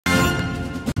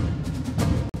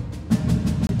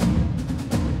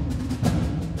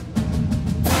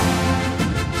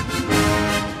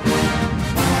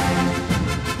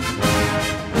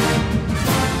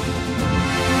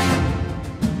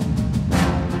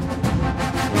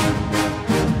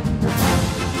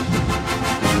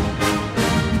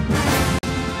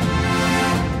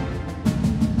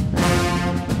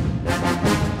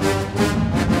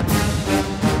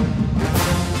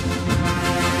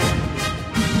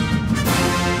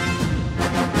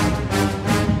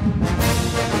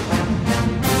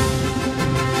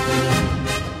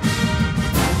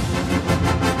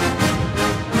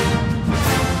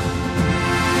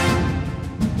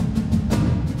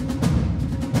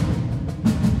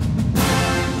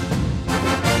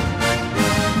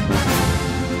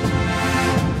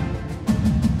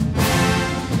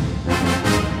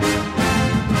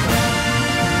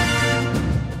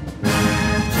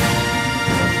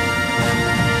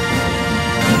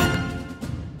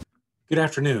Good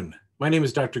afternoon. My name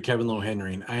is Dr. Kevin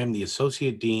Lohenry, and I am the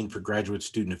Associate Dean for Graduate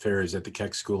Student Affairs at the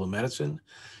Keck School of Medicine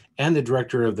and the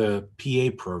Director of the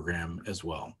PA program as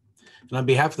well. And on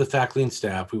behalf of the faculty and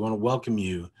staff, we want to welcome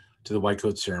you to the White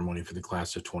Coat Ceremony for the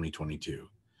class of 2022.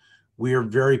 We are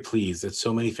very pleased that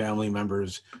so many family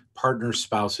members, partners,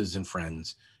 spouses, and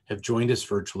friends have joined us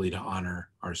virtually to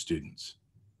honor our students.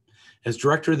 As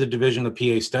Director of the Division of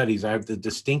PA Studies, I have the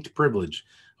distinct privilege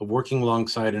of working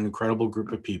alongside an incredible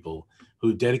group of people who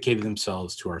have dedicated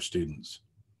themselves to our students.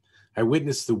 I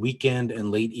witnessed the weekend and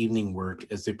late evening work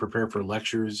as they prepare for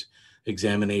lectures,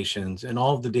 examinations, and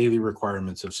all of the daily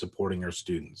requirements of supporting our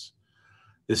students.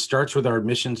 This starts with our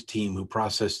admissions team who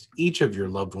processed each of your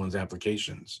loved one's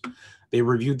applications. They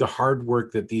reviewed the hard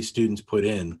work that these students put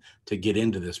in to get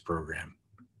into this program.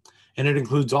 And it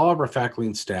includes all of our faculty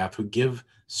and staff who give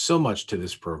so much to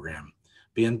this program,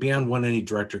 beyond what any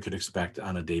director could expect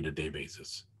on a day-to-day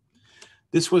basis.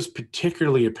 This was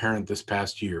particularly apparent this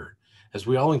past year as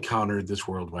we all encountered this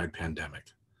worldwide pandemic.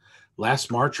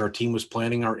 Last March, our team was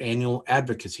planning our annual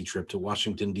advocacy trip to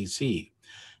Washington, D.C.,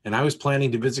 and I was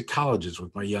planning to visit colleges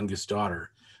with my youngest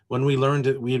daughter when we learned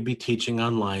that we'd be teaching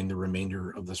online the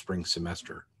remainder of the spring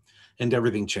semester. And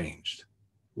everything changed.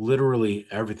 Literally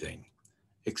everything,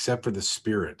 except for the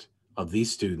spirit of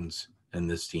these students and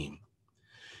this team.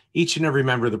 Each and every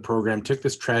member of the program took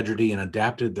this tragedy and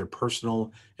adapted their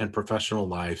personal and professional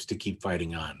lives to keep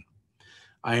fighting on.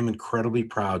 I am incredibly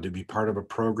proud to be part of a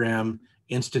program,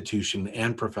 institution,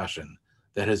 and profession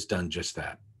that has done just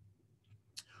that.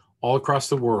 All across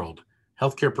the world,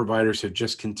 healthcare providers have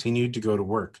just continued to go to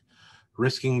work,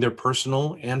 risking their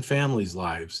personal and families'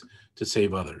 lives to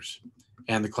save others.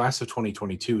 And the class of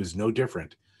 2022 is no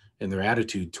different in their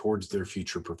attitude towards their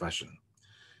future profession.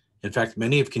 In fact,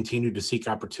 many have continued to seek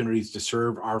opportunities to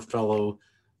serve our fellow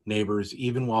neighbors,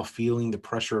 even while feeling the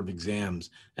pressure of exams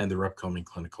and their upcoming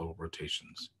clinical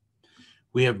rotations.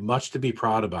 We have much to be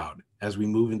proud about as we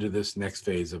move into this next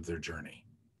phase of their journey.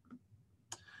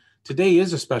 Today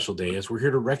is a special day as we're here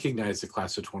to recognize the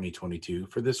class of 2022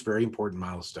 for this very important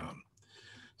milestone.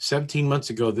 17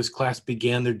 months ago, this class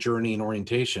began their journey in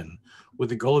orientation with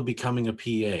the goal of becoming a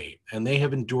PA, and they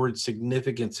have endured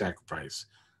significant sacrifice,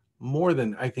 more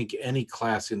than I think any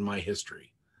class in my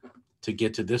history, to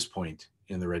get to this point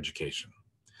in their education.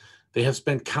 They have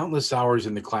spent countless hours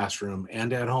in the classroom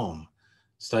and at home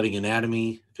studying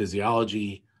anatomy,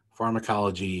 physiology,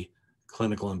 pharmacology,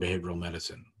 clinical and behavioral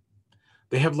medicine.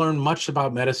 They have learned much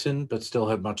about medicine, but still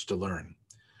have much to learn.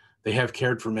 They have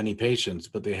cared for many patients,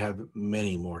 but they have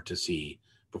many more to see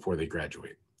before they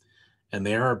graduate. And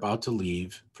they are about to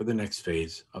leave for the next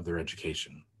phase of their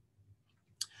education.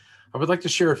 I would like to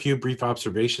share a few brief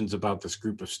observations about this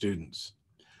group of students.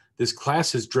 This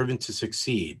class is driven to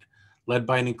succeed, led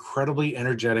by an incredibly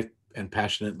energetic and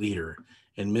passionate leader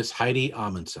in Miss Heidi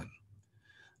Amundson.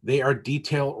 They are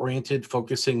detail-oriented,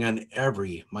 focusing on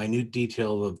every minute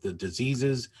detail of the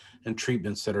diseases and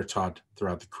treatments that are taught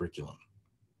throughout the curriculum.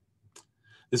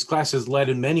 This class is led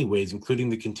in many ways, including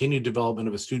the continued development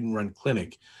of a student-run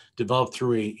clinic developed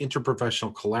through an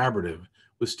interprofessional collaborative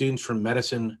with students from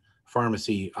medicine,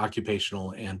 pharmacy,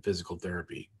 occupational, and physical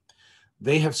therapy.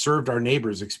 They have served our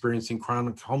neighbors experiencing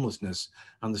chronic homelessness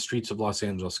on the streets of Los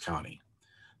Angeles County.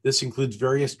 This includes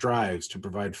various drives to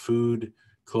provide food,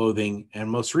 clothing,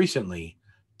 and most recently,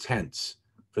 tents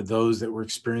for those that were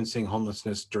experiencing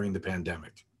homelessness during the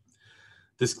pandemic.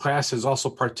 This class has also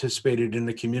participated in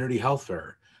the community health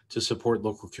fair to support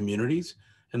local communities,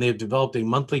 and they have developed a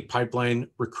monthly pipeline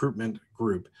recruitment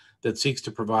group that seeks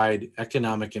to provide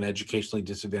economic and educationally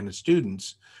disadvantaged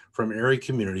students from area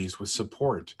communities with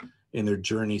support in their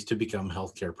journeys to become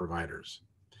healthcare providers.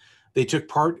 They took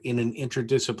part in an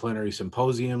interdisciplinary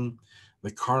symposium, the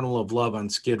Carnival of Love on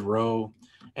Skid Row,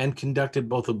 and conducted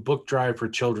both a book drive for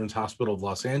Children's Hospital of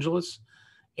Los Angeles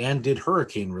and did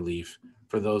hurricane relief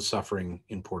for those suffering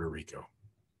in Puerto Rico.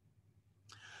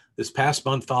 This past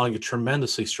month, following a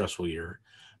tremendously stressful year,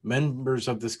 members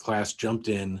of this class jumped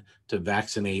in to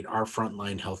vaccinate our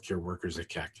frontline healthcare workers at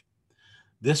Keck.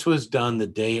 This was done the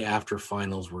day after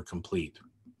finals were complete,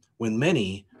 when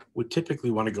many would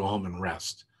typically want to go home and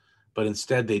rest, but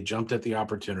instead they jumped at the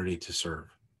opportunity to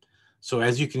serve. So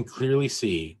as you can clearly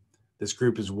see, this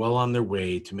group is well on their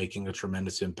way to making a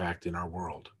tremendous impact in our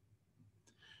world.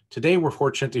 Today, we're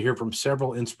fortunate to hear from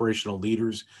several inspirational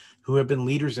leaders who have been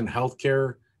leaders in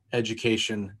healthcare,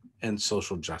 education, and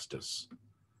social justice.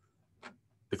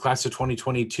 The class of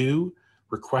 2022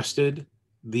 requested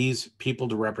these people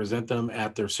to represent them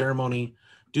at their ceremony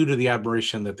due to the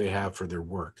admiration that they have for their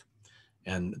work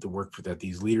and the work that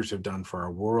these leaders have done for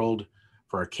our world,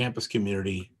 for our campus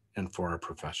community, and for our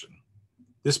profession.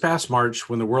 This past March,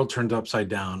 when the world turned upside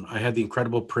down, I had the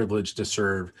incredible privilege to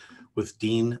serve with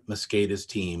Dean Mosqueda's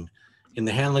team in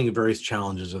the handling of various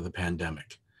challenges of the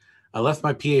pandemic. I left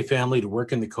my PA family to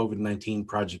work in the COVID-19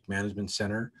 Project Management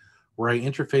Center, where I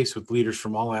interface with leaders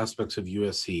from all aspects of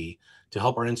USC to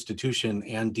help our institution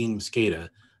and Dean Mosqueda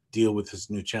deal with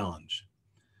this new challenge.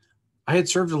 I had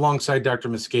served alongside Dr.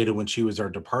 Mosqueda when she was our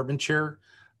department chair,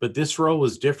 but this role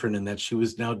was different in that she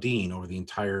was now dean over the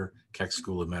entire Keck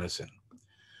School of Medicine.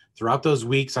 Throughout those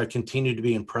weeks, I continued to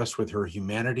be impressed with her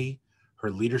humanity,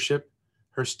 her leadership,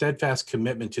 her steadfast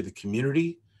commitment to the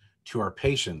community, to our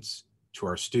patients, to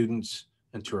our students,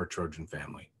 and to our Trojan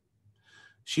family.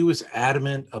 She was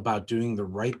adamant about doing the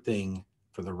right thing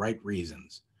for the right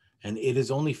reasons, and it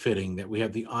is only fitting that we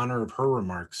have the honor of her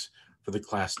remarks for the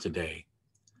class today.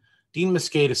 Dean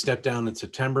Mosqueda stepped down in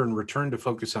September and returned to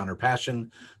focus on her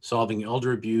passion, solving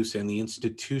elder abuse, and the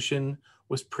institution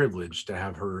was privileged to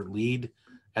have her lead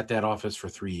at that office for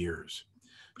 3 years.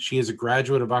 She is a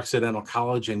graduate of Occidental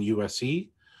College and USC.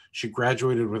 She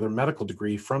graduated with her medical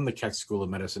degree from the Keck School of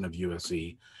Medicine of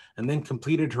USC, and then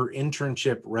completed her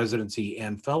internship, residency,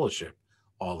 and fellowship,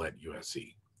 all at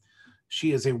USC.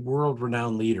 She is a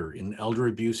world-renowned leader in elder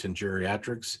abuse and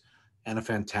geriatrics, and a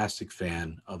fantastic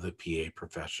fan of the PA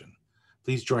profession.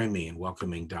 Please join me in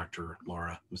welcoming Dr.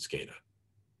 Laura Mosqueda.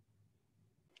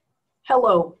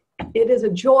 Hello. It is a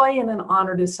joy and an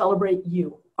honor to celebrate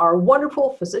you, our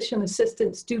wonderful physician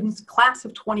assistant students, class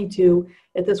of 22,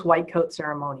 at this white coat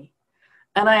ceremony.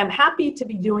 And I am happy to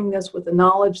be doing this with the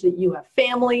knowledge that you have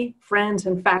family, friends,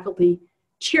 and faculty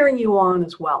cheering you on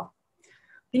as well.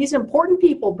 These important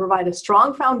people provide a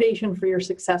strong foundation for your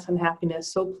success and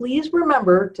happiness, so please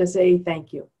remember to say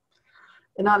thank you.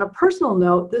 And on a personal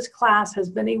note, this class has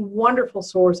been a wonderful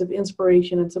source of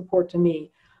inspiration and support to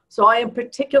me. So I am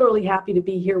particularly happy to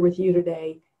be here with you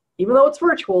today, even though it's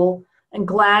virtual, and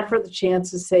glad for the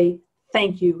chance to say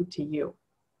thank you to you.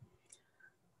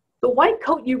 The white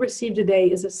coat you received today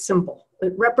is a symbol.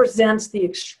 It represents the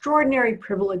extraordinary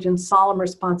privilege and solemn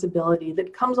responsibility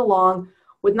that comes along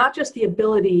with not just the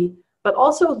ability, but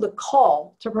also the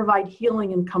call to provide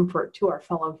healing and comfort to our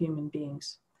fellow human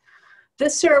beings.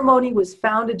 This ceremony was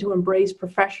founded to embrace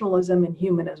professionalism and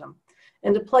humanism,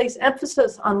 and to place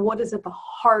emphasis on what is at the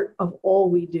heart of all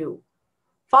we do,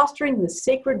 fostering the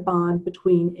sacred bond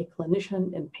between a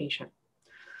clinician and patient.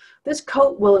 This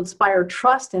coat will inspire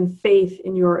trust and faith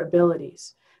in your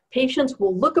abilities. Patients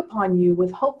will look upon you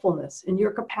with hopefulness in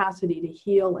your capacity to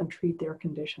heal and treat their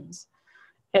conditions.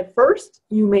 At first,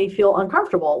 you may feel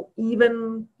uncomfortable,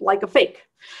 even like a fake.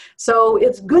 So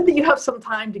it's good that you have some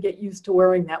time to get used to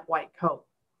wearing that white coat.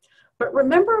 But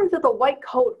remember that the white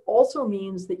coat also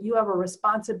means that you have a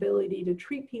responsibility to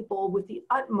treat people with the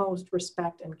utmost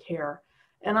respect and care.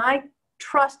 And I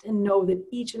trust and know that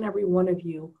each and every one of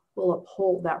you will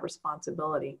uphold that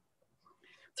responsibility.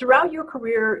 Throughout your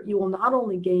career, you will not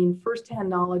only gain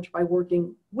firsthand knowledge by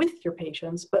working with your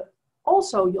patients, but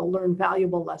also you'll learn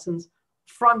valuable lessons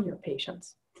from your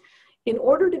patients. In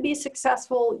order to be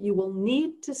successful, you will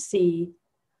need to see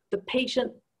the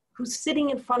patient who's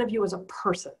sitting in front of you as a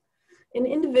person, an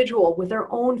individual with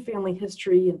their own family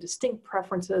history and distinct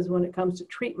preferences when it comes to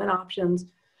treatment options,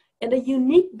 and a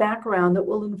unique background that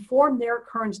will inform their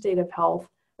current state of health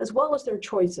as well as their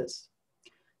choices.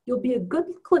 You'll be a good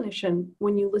clinician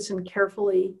when you listen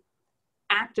carefully,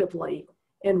 actively,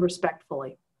 and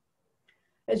respectfully.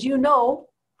 As you know,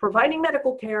 providing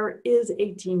medical care is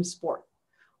a team sport.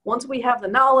 Once we have the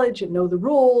knowledge and know the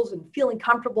rules and feeling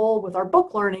comfortable with our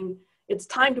book learning, it's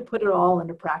time to put it all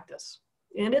into practice.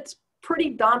 And it's a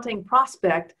pretty daunting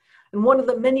prospect, and one of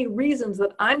the many reasons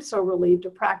that I'm so relieved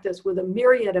to practice with a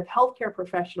myriad of healthcare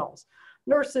professionals,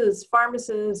 nurses,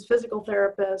 pharmacists, physical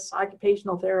therapists,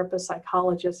 occupational therapists,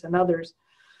 psychologists, and others.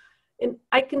 And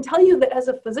I can tell you that as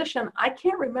a physician, I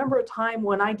can't remember a time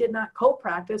when I did not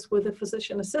co-practice with a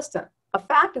physician assistant, a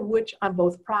fact of which I'm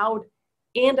both proud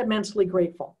and immensely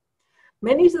grateful.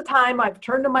 Many's the time I've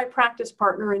turned to my practice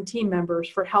partner and team members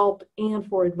for help and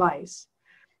for advice.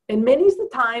 And many's the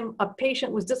time a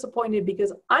patient was disappointed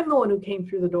because I'm the one who came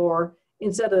through the door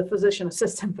instead of the physician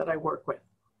assistant that I work with.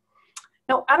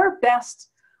 Now, at our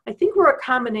best, I think we're a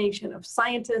combination of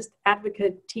scientist,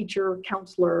 advocate, teacher,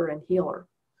 counselor, and healer.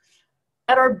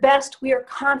 At our best, we are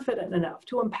confident enough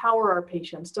to empower our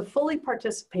patients to fully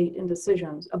participate in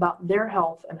decisions about their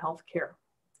health and health care.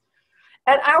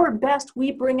 At our best,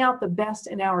 we bring out the best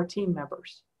in our team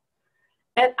members.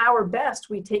 At our best,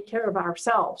 we take care of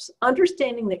ourselves,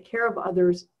 understanding that care of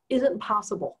others isn't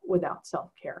possible without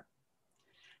self-care.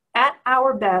 At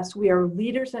our best, we are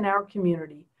leaders in our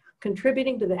community,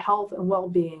 contributing to the health and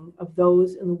well-being of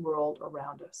those in the world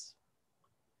around us.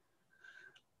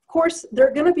 course, there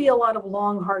are going to be a lot of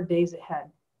long, hard days ahead,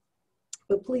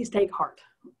 but please take heart.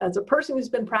 As a person who's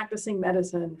been practicing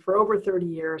medicine for over 30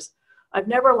 years, I've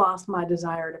never lost my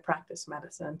desire to practice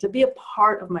medicine, to be a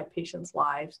part of my patients'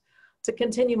 lives, to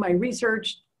continue my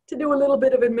research, to do a little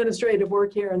bit of administrative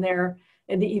work here and there,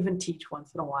 and to even teach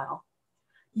once in a while.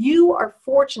 You are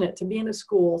fortunate to be in a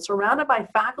school surrounded by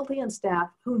faculty and staff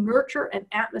who nurture an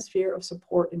atmosphere of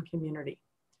support and community.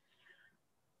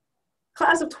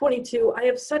 Class of 22, I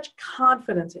have such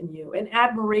confidence in you and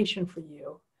admiration for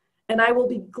you, and I will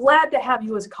be glad to have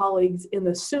you as colleagues in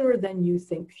the sooner than you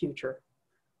think future.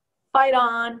 Fight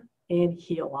on and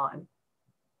heal on.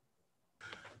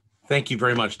 Thank you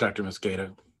very much, Dr.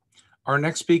 Mosqueda. Our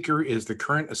next speaker is the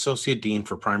current Associate Dean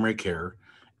for Primary Care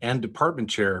and Department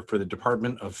Chair for the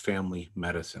Department of Family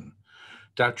Medicine.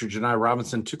 Dr. Jehni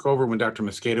Robinson took over when Dr.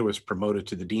 Mosqueda was promoted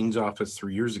to the Dean's office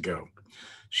 3 years ago.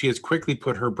 She has quickly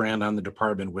put her brand on the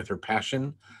department with her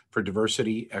passion for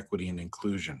diversity, equity, and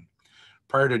inclusion.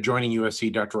 Prior to joining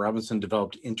USC, Dr. Robinson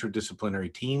developed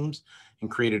interdisciplinary teams and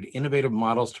created innovative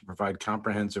models to provide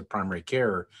comprehensive primary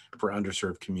care for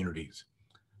underserved communities.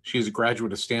 She is a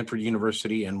graduate of Stanford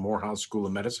University and Morehouse School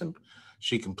of Medicine.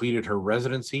 She completed her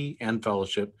residency and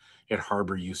fellowship at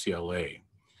Harbor UCLA.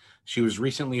 She was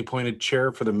recently appointed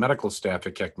chair for the medical staff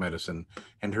at Keck Medicine,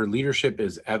 and her leadership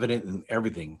is evident in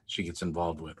everything she gets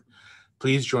involved with.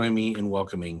 Please join me in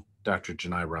welcoming Dr.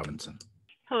 Jehni Robinson.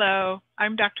 Hello,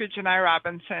 I'm Dr. Jehni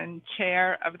Robinson,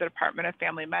 Chair of the Department of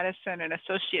Family Medicine and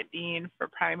Associate Dean for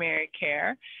Primary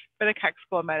Care for the Keck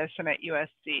School of Medicine at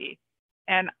USC.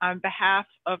 And on behalf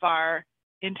of our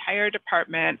entire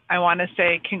department, I want to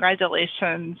say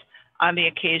congratulations on the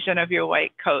occasion of your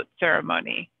white coat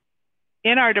ceremony.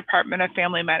 In our Department of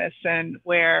Family Medicine,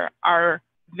 where our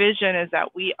vision is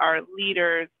that we are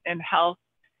leaders in health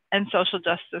and social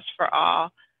justice for all,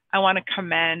 I want to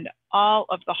commend all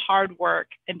of the hard work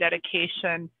and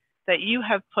dedication that you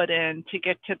have put in to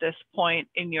get to this point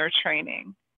in your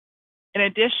training. In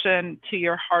addition to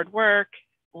your hard work,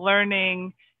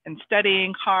 learning and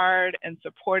studying hard and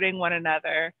supporting one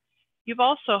another, you've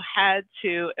also had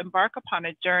to embark upon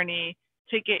a journey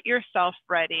to get yourself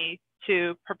ready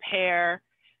to prepare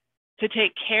to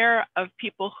take care of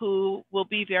people who will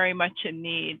be very much in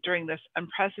need during this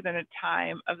unprecedented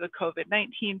time of the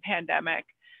COVID-19 pandemic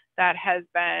that has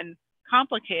been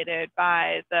complicated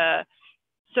by the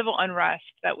civil unrest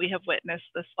that we have witnessed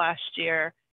this last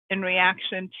year in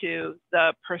reaction to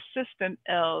the persistent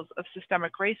ills of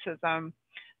systemic racism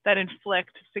that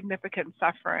inflict significant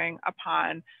suffering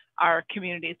upon our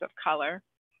communities of color.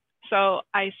 So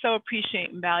I so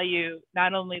appreciate and value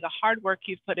not only the hard work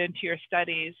you've put into your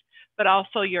studies, but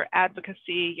also your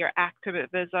advocacy, your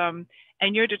activism,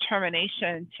 and your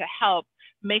determination to help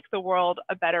make the world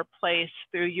a better place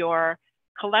through your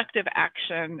collective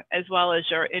action, as well as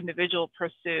your individual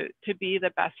pursuit to be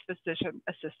the best physician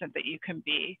assistant that you can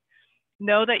be.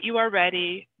 Know that you are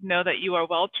ready, know that you are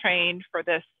well trained for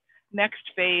this next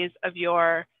phase of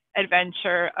your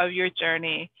adventure, of your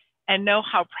journey, and know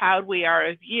how proud we are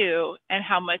of you and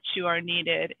how much you are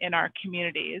needed in our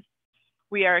communities.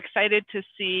 We are excited to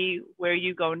see where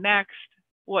you go next,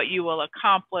 what you will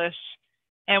accomplish,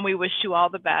 and we wish you all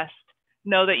the best.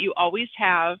 Know that you always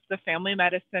have the family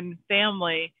medicine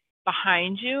family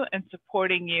behind you and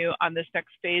supporting you on this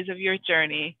next phase of your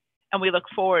journey, and we look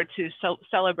forward to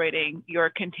celebrating your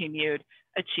continued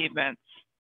achievements.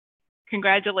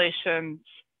 Congratulations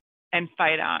and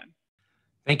fight on.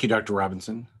 Thank you, Dr.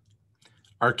 Robinson.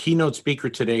 Our keynote speaker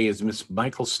today is Ms.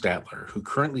 Michel Statler, who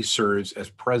currently serves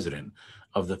as president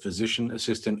of the Physician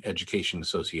Assistant Education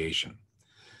Association.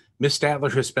 Ms.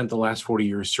 Statler has spent the last 40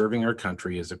 years serving our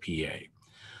country as a PA.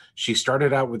 She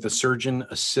started out with the Surgeon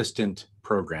Assistant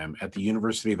program at the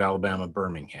University of Alabama,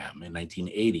 Birmingham in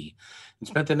 1980, and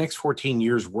spent the next 14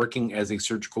 years working as a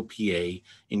surgical PA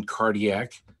in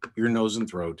cardiac, ear, nose, and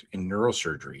throat, and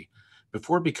neurosurgery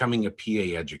before becoming a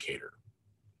PA educator.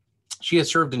 She has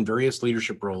served in various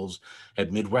leadership roles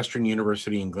at Midwestern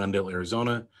University in Glendale,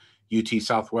 Arizona, UT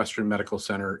Southwestern Medical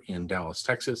Center in Dallas,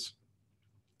 Texas,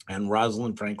 and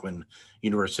Rosalind Franklin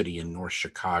University in North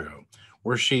Chicago,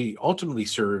 where she ultimately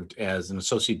served as an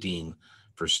associate dean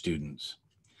for students.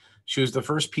 She was the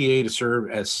first PA to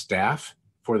serve as staff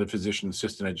for the Physician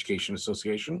Assistant Education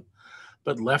Association,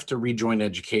 but left to rejoin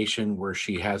education, where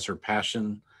she has her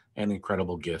passion and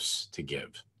incredible gifts to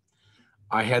give.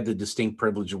 I had the distinct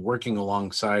privilege of working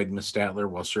alongside Ms. Statler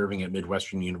while serving at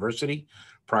Midwestern University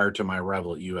prior to my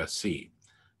arrival at USC.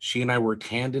 She and I worked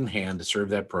hand in hand to serve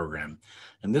that program,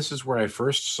 and this is where I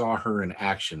first saw her in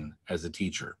action as a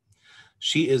teacher.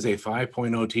 She is a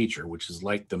 5.0 teacher, which is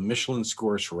like the Michelin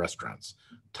scores for restaurants,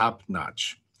 top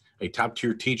notch. a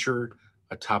top-tier teacher,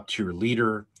 a top-tier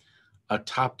leader, a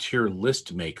top-tier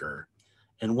list maker,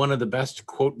 and one of the best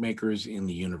quote makers in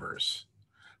the universe.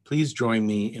 Please join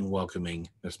me in welcoming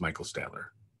Ms. Michael Statler.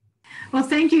 Well,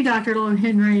 thank you, Dr.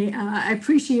 Lohenry. I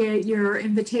appreciate your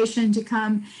invitation to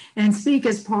come and speak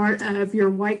as part of your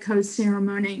white coat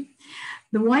ceremony.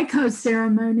 The white coat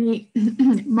ceremony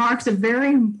marks a very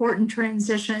important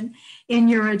transition in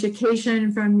your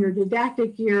education from your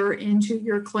didactic year into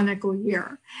your clinical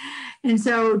year. And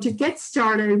so to get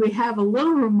started, we have a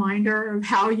little reminder of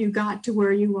how you got to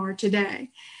where you are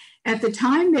today. At the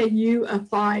time that you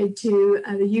applied to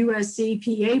the USC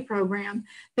PA program,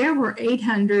 there were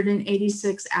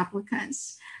 886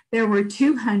 applicants. There were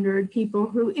 200 people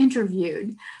who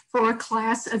interviewed for a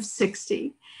class of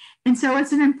 60. And so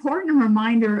it's an important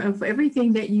reminder of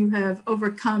everything that you have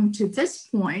overcome to this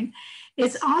point.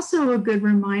 It's also a good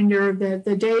reminder that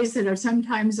the days that are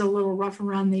sometimes a little rough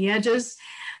around the edges,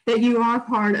 that you are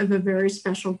part of a very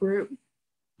special group.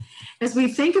 As we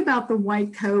think about the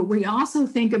white coat, we also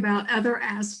think about other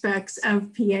aspects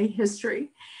of PA history.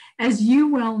 As you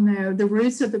well know, the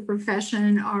roots of the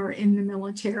profession are in the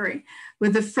military,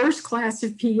 with the first class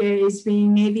of PAs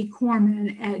being Navy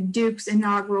corpsmen at Duke's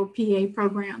inaugural PA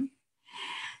program.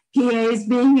 PAs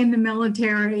being in the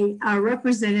military are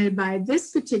represented by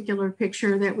this particular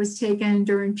picture that was taken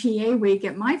during PA week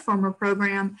at my former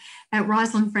program at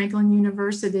Rosalind Franklin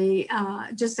University,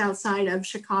 just outside of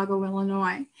Chicago,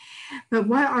 Illinois. But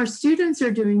what our students are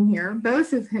doing here,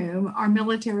 both of whom are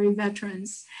military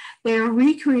veterans, they are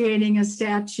recreating a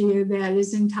statue that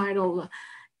is entitled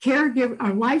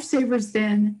Lifesavers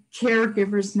Then,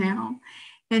 Caregivers Now.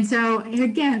 And so,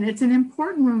 again, it's an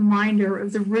important reminder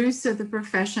of the roots of the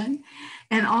profession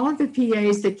and all of the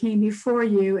PAs that came before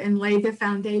you and laid the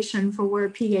foundation for where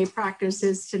PA practice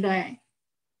is today.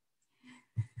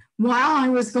 While I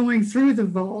was going through the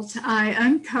vault, I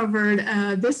uncovered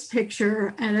this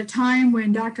picture at a time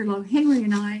when Dr. Lohenry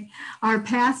and I, our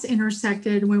paths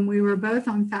intersected when we were both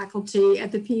on faculty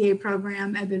at the PA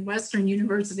program at Midwestern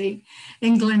University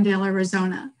in Glendale,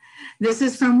 Arizona. This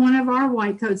is from one of our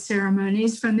white coat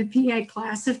ceremonies from the PA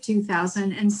class of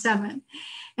 2007.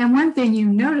 And one thing you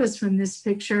notice from this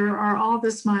picture are all the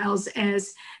smiles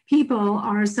as people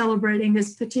are celebrating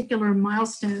this particular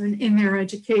milestone in their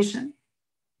education.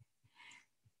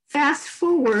 Fast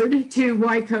forward to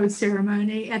white coat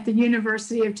ceremony at the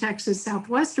University of Texas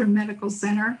Southwestern Medical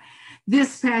Center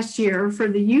this past year for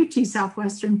the UT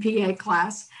Southwestern PA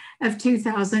class of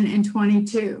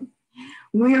 2022.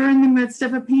 We are in the midst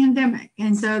of a pandemic,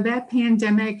 and so that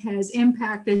pandemic has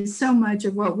impacted so much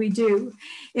of what we do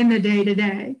in the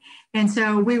day-to-day. And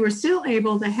so we were still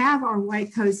able to have our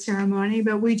white coat ceremony,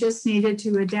 but we just needed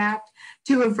to adapt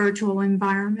to a virtual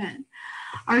environment.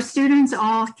 Our students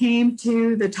all came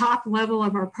to the top level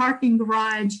of our parking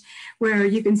garage, where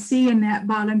you can see in that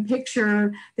bottom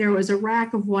picture, there was a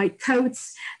rack of white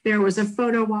coats, there was a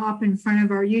photo op in front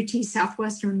of our UT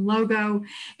Southwestern logo,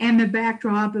 and the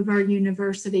backdrop of our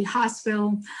university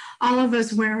hospital, all of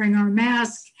us wearing our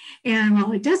masks. And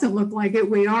while it doesn't look like it,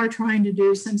 we are trying to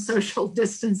do some social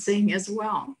distancing as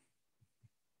well.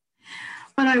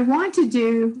 What I want to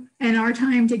do in our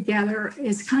time together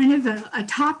is kind of a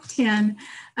top 10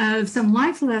 of some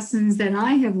life lessons that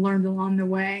I have learned along the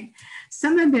way.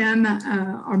 Some of them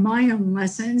are my own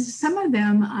lessons. Some of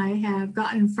them I have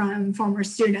gotten from former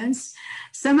students.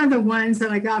 Some of the ones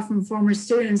that I got from former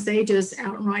students, they just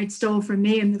outright stole from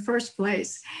me in the first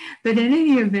place. But in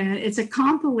any event, it's a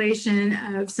compilation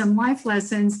of some life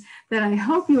lessons that I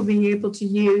hope you'll be able to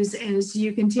use as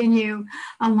you continue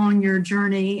along your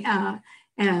journey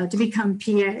to become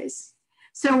PAs.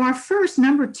 So our first,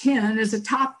 number 10, is a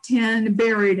top 10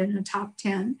 buried in a top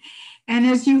 10. And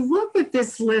as you look at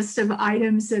this list of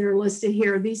items that are listed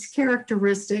here, these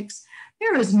characteristics,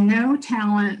 there is no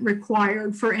talent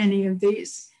required for any of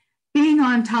these. Being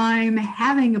on time,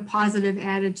 having a positive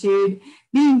attitude,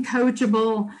 being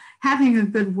coachable, having a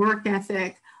good work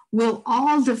ethic will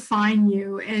all define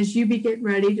you as you get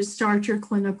ready to start your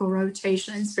clinical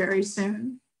rotations very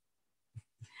soon.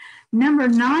 Number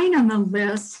 9 on the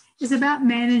list is about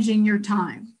managing your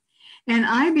time. And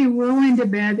I'd be willing to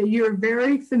bet that you're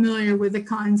very familiar with the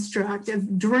construct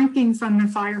of drinking from the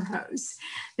fire hose,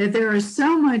 that there is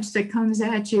so much that comes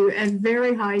at you at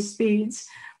very high speeds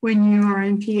when you are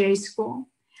in PA school.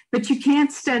 But you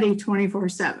can't study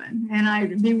 24/7. And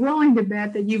I'd be willing to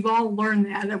bet that you've all learned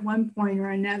that at one point or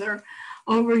another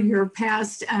over your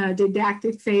past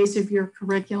didactic phase of your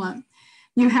curriculum.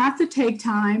 You have to take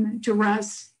time to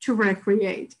rest, to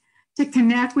recreate, to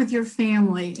connect with your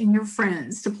family and your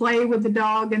friends, to play with the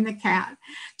dog and the cat,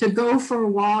 to go for a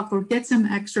walk or get some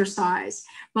exercise.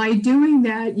 By doing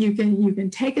that, you can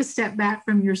take a step back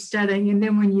from your studying, and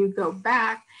then when you go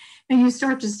back and you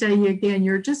start to study again,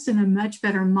 you're just in a much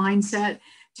better mindset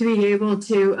to be able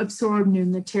to absorb new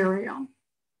material.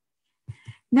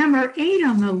 Number 8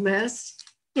 on the list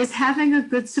is having a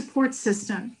good support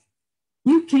system.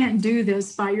 You can't do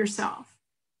this by yourself.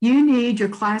 You need your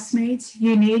classmates,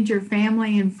 you need your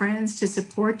family and friends to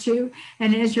support you.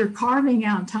 And as you're carving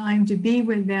out time to be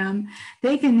with them,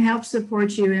 they can help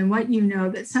support you in what you know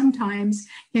that sometimes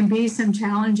can be some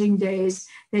challenging days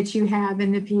that you have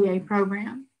in the PA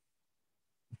program.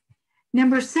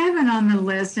 Number 7 on the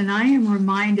list, and I am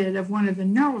reminded of one of the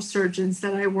neurosurgeons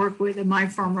that I worked with in my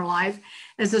former life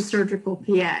as a surgical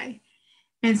PA.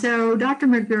 And so Dr.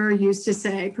 McGurr used to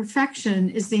say, perfection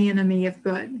is the enemy of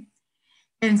good.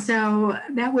 And so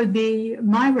that would be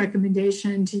my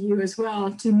recommendation to you as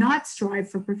well, to not strive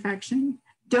for perfection.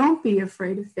 Don't be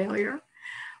afraid of failure.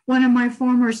 One of my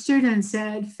former students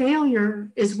said, failure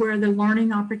is where the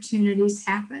learning opportunities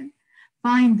happen.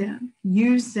 Find them,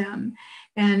 use them,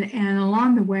 and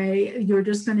along the way, you're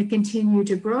just going to continue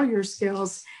to grow your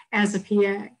skills as a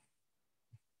PA.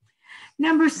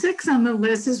 Number 6 on the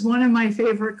list is one of my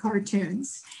favorite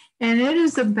cartoons. And it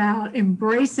is about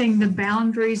embracing the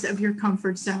boundaries of your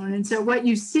comfort zone. And so what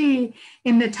you see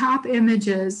in the top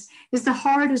images is the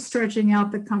heart is stretching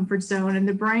out the comfort zone, and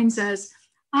the brain says,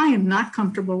 I am not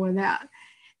comfortable with that.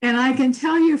 And I can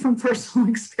tell you from personal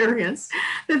experience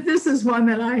that this is one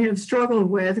that I have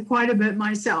struggled with quite a bit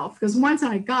myself, because once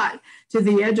I got to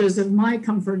the edges of my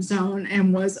comfort zone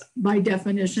and was by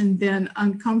definition then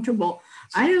uncomfortable,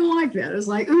 I didn't like that. It was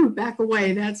like, ooh, back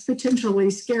away. That's potentially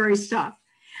scary stuff.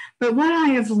 But what I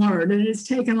have learned, and it's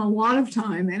taken a lot of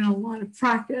time and a lot of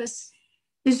practice,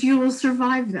 is you will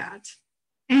survive that,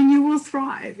 and you will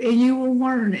thrive, and you will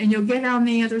learn, and you'll get on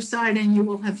the other side, and you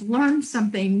will have learned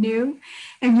something new,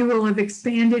 and you will have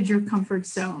expanded your comfort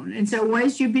zone. And so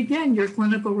as you begin your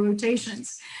clinical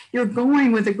rotations, you're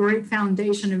going with a great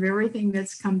foundation of everything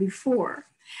that's come before.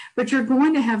 But you're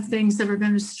going to have things that are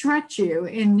going to stretch you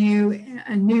in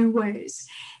new ways.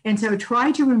 And so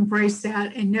try to embrace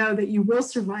that and know that you will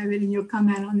survive it and you'll come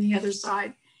out on the other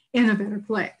side in a better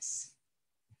place.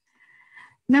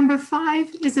 Number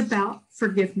 5 is about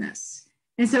forgiveness.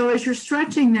 And so as you're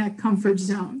stretching that comfort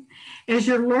zone, as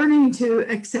you're learning to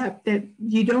accept that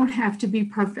you don't have to be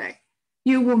perfect,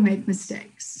 you will make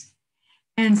mistakes.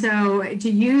 And so to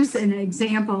use an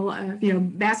example of,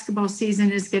 basketball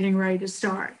season is getting ready to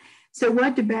start. So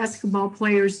what do basketball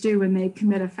players do when they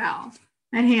commit a foul?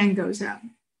 A hand goes up.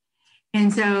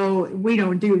 And so we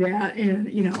don't do that,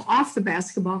 off the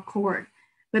basketball court.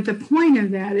 But the point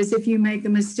of that is if you make a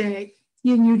mistake,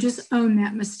 you just own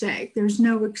that mistake. There's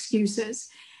no excuses.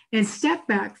 And step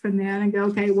back from that and go,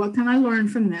 okay, what can I learn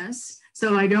from this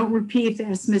so I don't repeat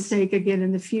this mistake again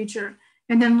in the future?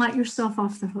 And then let yourself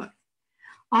off the hook.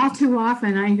 All too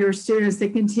often, I hear students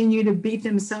that continue to beat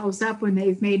themselves up when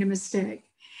they've made a mistake.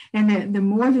 And the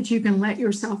more that you can let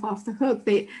yourself off the hook,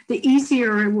 the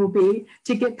easier it will be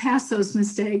to get past those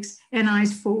mistakes and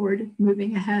eyes forward,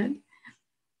 moving ahead.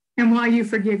 And while you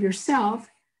forgive yourself,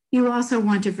 you also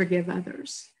want to forgive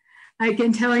others. I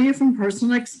can tell you from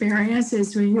personal experience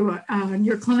is when you are on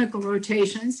your clinical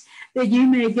rotations that you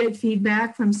may get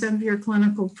feedback from some of your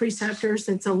clinical preceptors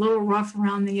that's a little rough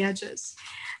around the edges.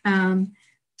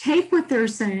 Take what they're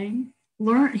saying,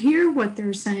 hear what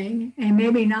they're saying, and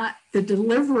maybe not the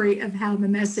delivery of how the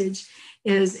message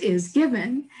is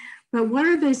given, but what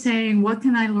are they saying? What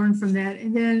can I learn from that?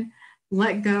 And then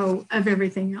let go of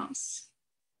everything else.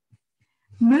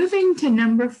 Moving to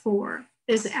number 4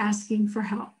 is asking for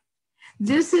help.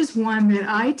 This is one that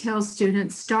I tell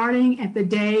students starting at the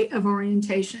day of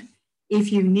orientation.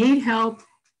 If you need help,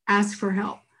 ask for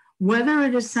help. Whether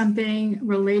it is something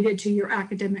related to your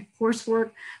academic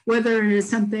coursework, whether it is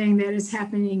something that is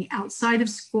happening outside of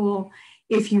school,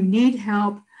 if you need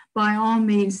help, by all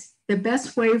means, the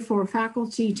best way for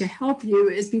faculty to help you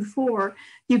is before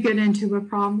you get into a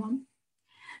problem.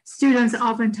 Students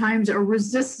oftentimes are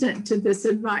resistant to this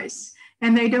advice,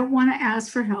 and they don't want to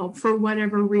ask for help for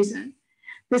whatever reason.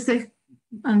 This is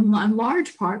in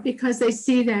large part because they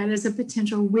see that as a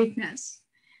potential weakness.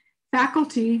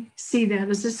 Faculty see that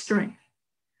as a strength.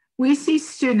 We see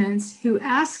students who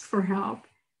ask for help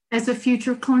as a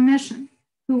future clinician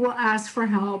who will ask for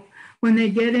help when they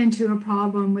get into a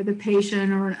problem with a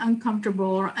patient or an uncomfortable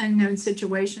or unknown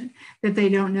situation that they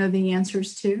don't know the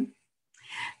answers to.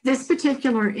 This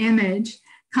particular image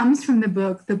comes from the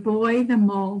book, The Boy, the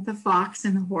Mole, the Fox,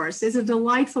 and the Horse. It's a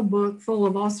delightful book full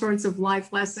of all sorts of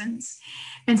life lessons.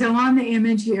 And so on the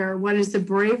image here, what is the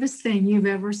bravest thing you've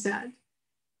ever said?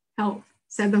 Help,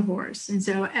 said the horse. And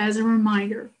so as a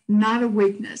reminder, not a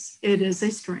weakness, it is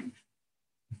a strength.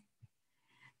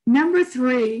 Number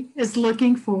 3 is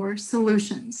looking for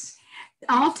solutions.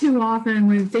 All too often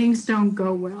when things don't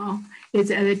go well,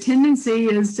 the tendency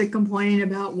is to complain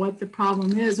about what the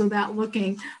problem is without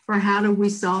looking for how do we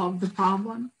solve the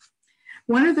problem.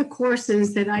 One of the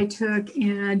courses that I took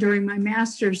during my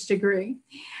master's degree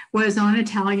was on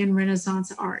Italian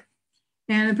Renaissance art.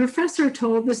 And the professor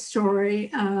told the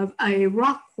story of a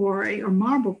rock quarry or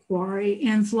marble quarry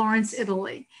in Florence,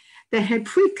 Italy, that had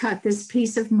pre-cut this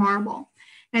piece of marble.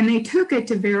 And they took it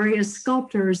to various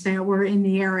sculptors that were in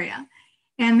the area.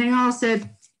 And they all said,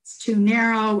 it's too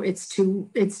narrow, it's too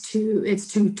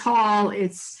tall,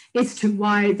 it's too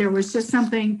wide. There was just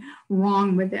something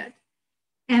wrong with it.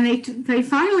 And they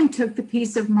finally took the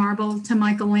piece of marble to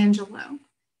Michelangelo.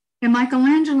 And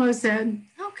Michelangelo said,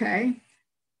 okay,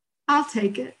 I'll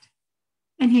take it.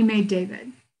 And he made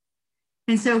David.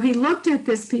 And so he looked at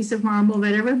this piece of marble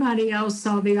that everybody else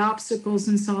saw the obstacles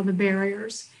and saw the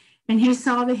barriers. And he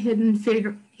saw the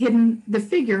figure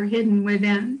hidden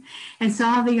within and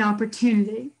saw the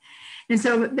opportunity. And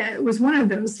so that was one of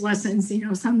those lessons,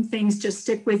 some things just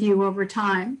stick with you over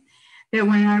time. That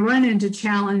when I run into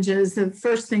challenges, the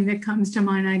first thing that comes to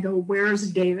mind, I go, where's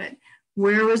David?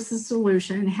 Where is the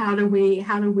solution? How do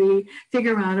we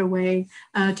figure out a way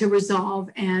to resolve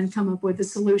and come up with a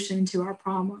solution to our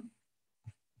problem?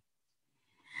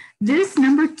 This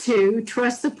number 2,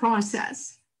 trust the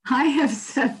process. I have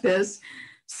said this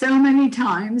so many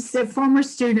times that former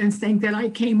students think that I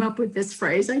came up with this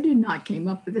phrase. I did not came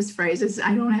up with this phrase.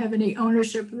 I don't have any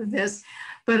ownership of this,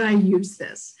 but I use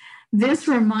this. This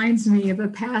reminds me of a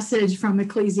passage from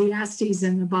Ecclesiastes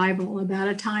in the Bible about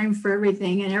a time for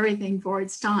everything and everything for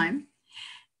its time.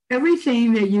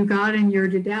 Everything that you got in your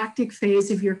didactic phase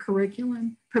of your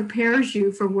curriculum prepares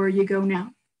you for where you go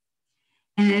now.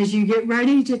 And as you get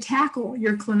ready to tackle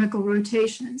your clinical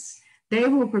rotations, they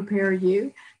will prepare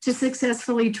you to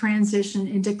successfully transition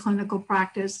into clinical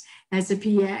practice as a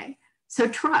PA. So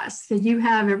trust that you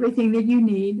have everything that you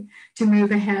need to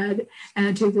move ahead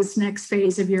to this next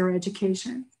phase of your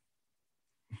education.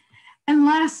 And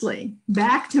lastly,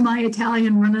 back to my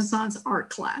Italian Renaissance art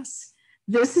class.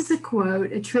 This is a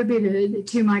quote attributed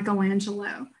to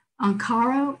Michelangelo,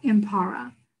 Ancora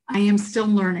impara, I am still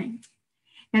learning.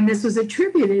 And this was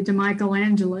attributed to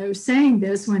Michelangelo saying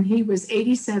this when he was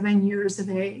 87 years of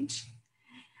age.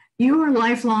 You are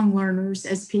lifelong learners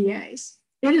as PAs.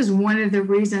 It is one of the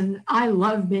reasons I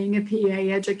love being a PA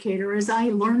educator is I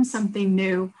learn something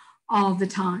new all the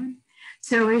time.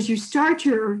 So as you start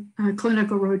your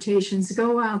clinical rotations,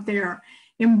 go out there,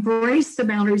 embrace the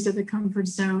boundaries of the comfort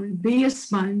zone, be a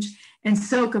sponge, and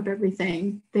soak up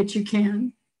everything that you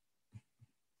can.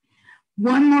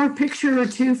 One more picture or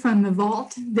two from the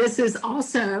vault. This is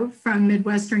also from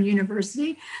Midwestern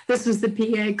University. This was the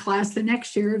PA class the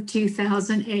next year of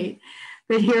 2008.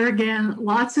 But here again,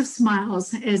 lots of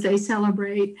smiles as they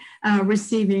celebrate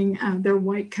receiving their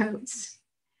white coats.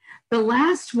 The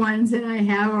last ones that I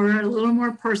have are a little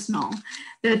more personal.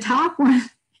 The top one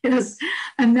is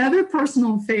another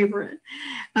personal favorite.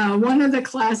 One of the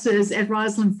classes at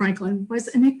Rosalind Franklin was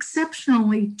an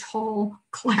exceptionally tall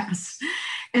class.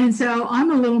 And so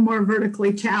I'm a little more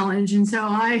vertically challenged. And so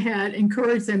I had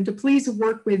encouraged them to please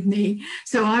work with me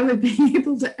so I would be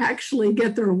able to actually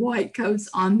get their white coats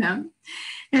on them.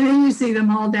 And then you see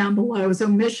them all down below. So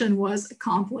mission was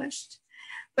accomplished.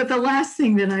 But the last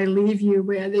thing that I leave you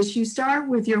with is you start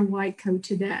with your white coat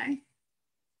today.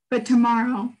 But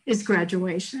tomorrow is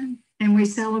graduation. And we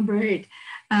celebrate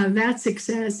that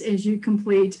success as you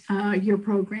complete your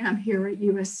program here at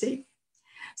USC.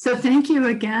 So thank you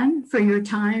again for your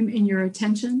time and your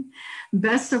attention.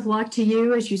 Best of luck to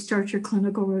you as you start your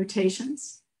clinical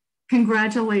rotations.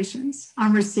 Congratulations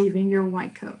on receiving your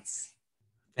white coats.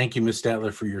 Thank you, Ms.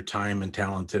 Statler, for your time and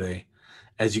talent today.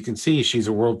 As you can see, she's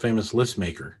a world-famous list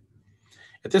maker.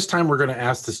 At this time, we're going to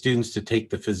ask the students to take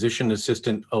the physician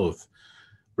assistant oath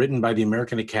written by the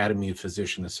American Academy of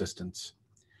Physician Assistants.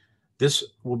 This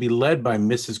will be led by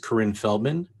Mrs. Corinne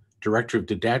Feldman, Director of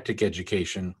Didactic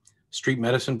Education, Street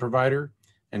Medicine Provider,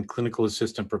 and Clinical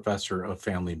Assistant Professor of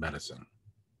Family Medicine.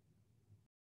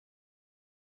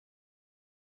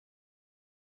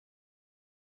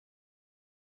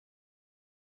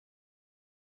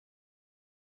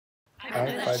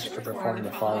 I pledge to perform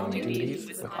the following duties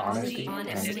with honesty and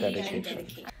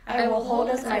dedication. I will hold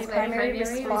as my primary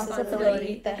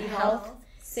responsibility the health,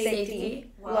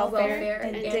 safety, welfare,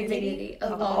 and dignity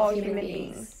of all human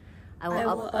beings. I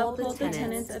will uphold the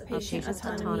tenets of patient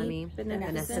autonomy,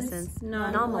 beneficence,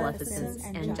 non-maleficence,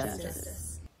 and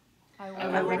justice.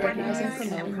 I will recognize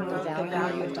and promote the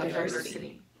value of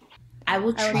diversity. I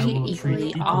will treat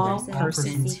equally all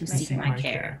persons who seek my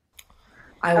care.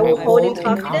 I will hold in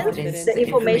confidence the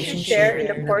information shared in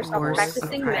the course of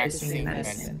practicing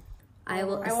medicine. I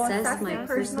will assess my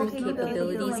personal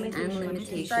capabilities and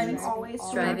limitations,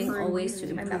 striving always to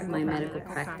improve my medical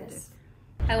practice.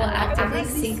 I will actively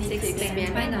seek to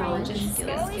expand my knowledge and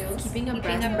skills, keeping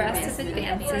abreast of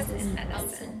advances in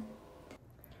medicine.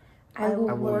 I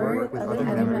will work with other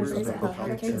members of the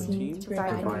healthcare team to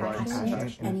provide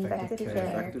compassionate and effective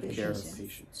care to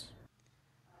patients.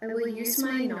 I will use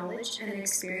my knowledge and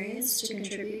experience to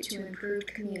contribute to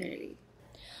improved community.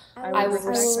 I will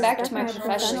respect my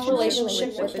professional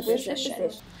relationship with the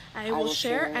physician. I will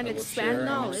share and expand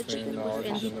knowledge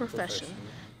within the profession.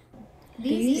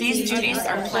 These duties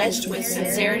are pledged with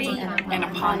sincerity and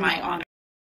upon my honor.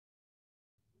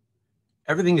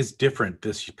 Everything is different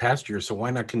this past year, so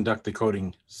why not conduct the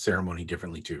coding ceremony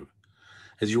differently too?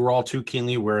 As you were all too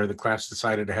keenly aware, the class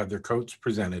decided to have their coats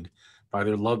presented by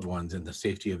their loved ones in the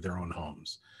safety of their own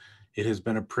homes. It has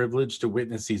been a privilege to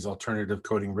witness these alternative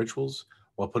coding rituals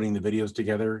while putting the videos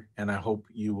together, and I hope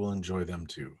you will enjoy them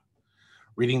too.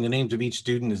 Reading the names of each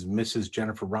student is Mrs.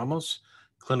 Jennifer Ramos,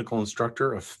 Clinical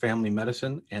Instructor of Family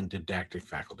Medicine and Didactic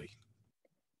Faculty.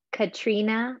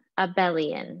 Katrina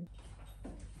Abelian.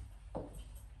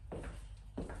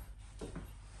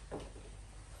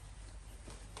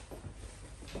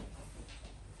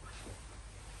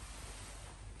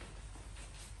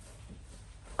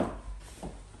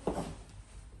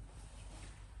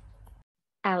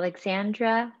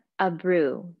 Alexandra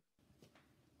Abreu.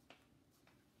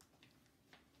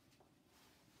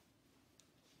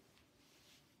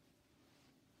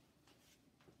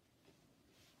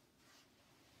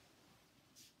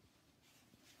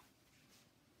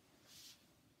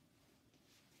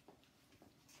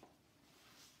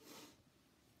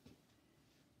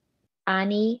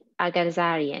 Ani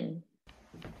Agazarian.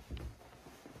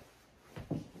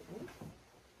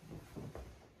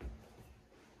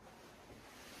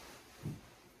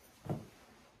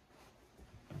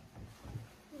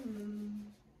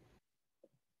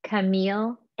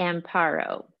 Camille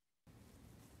Amparo.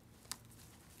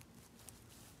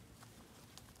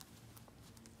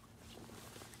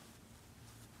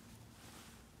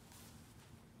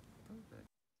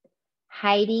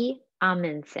 Heidi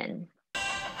Amundson.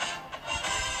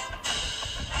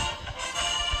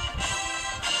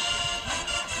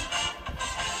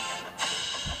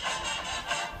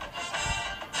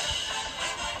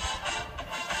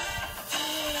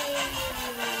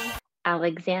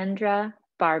 Alexandra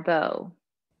Barbeau.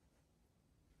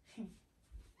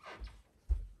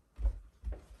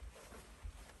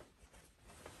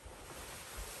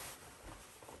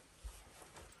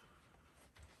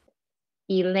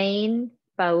 Elaine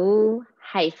Baul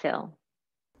Heifel.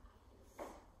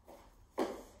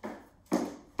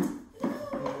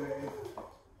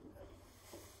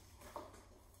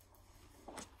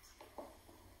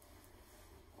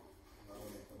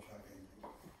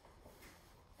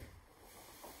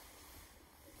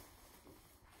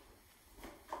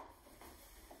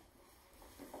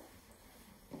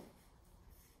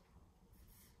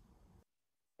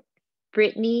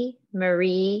 Brittany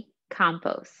Marie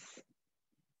Campos.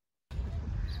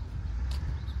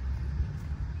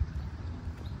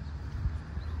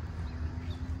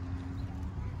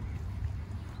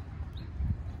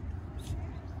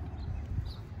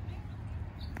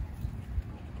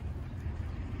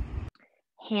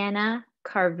 Hannah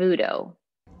Carvuto.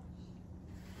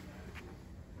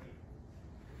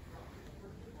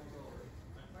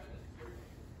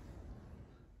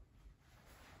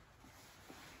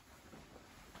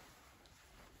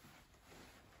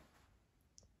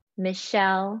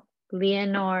 Michel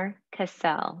Leonore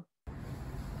Cassell.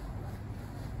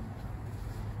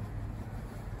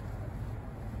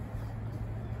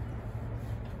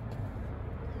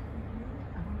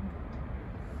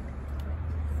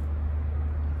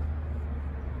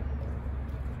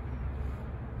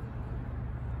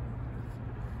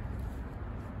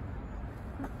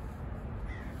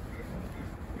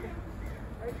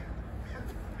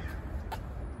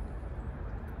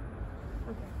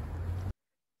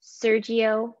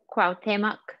 Sergio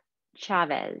Cuauhtemoc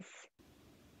Chavez.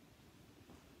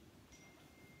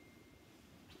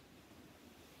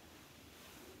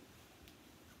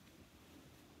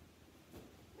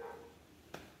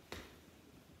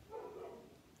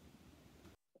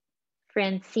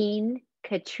 Francine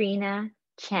Katrina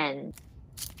Chen.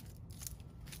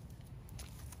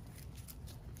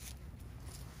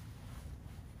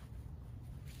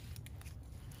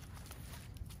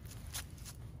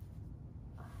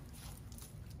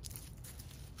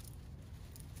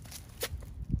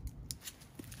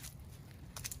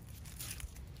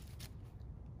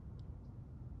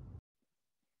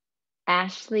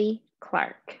 Ashley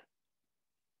Clark.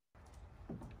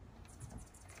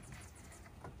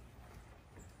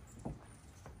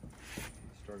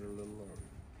 Start a little lower.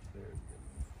 There you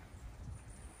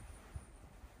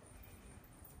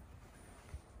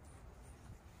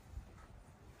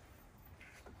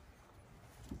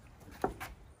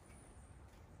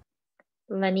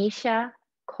go. Lanisha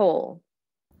Cole.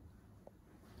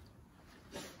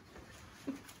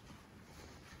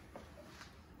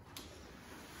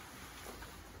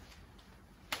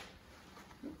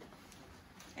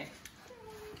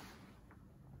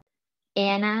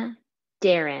 Anna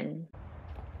Darren.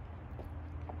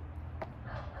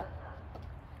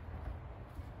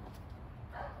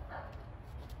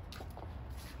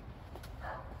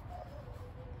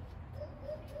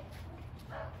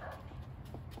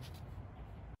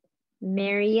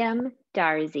 Miriam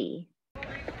Darzi.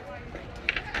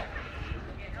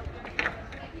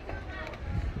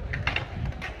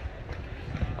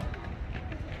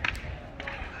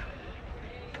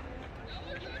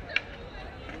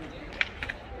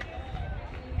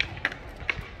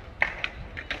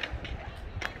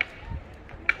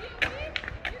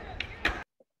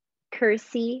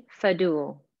 Kersey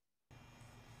Fadul.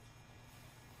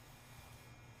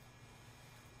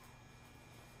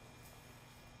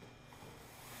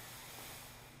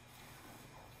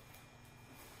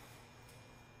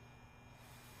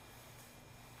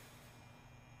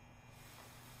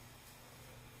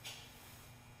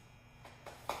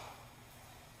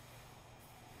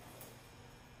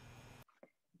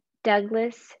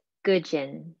 Douglas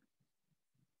Gudgeon.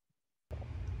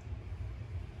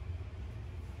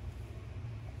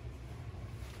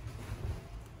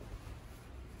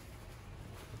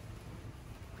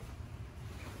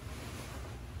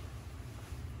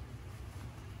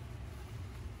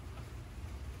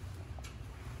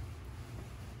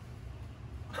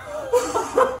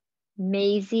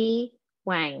 Maisie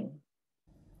Wang.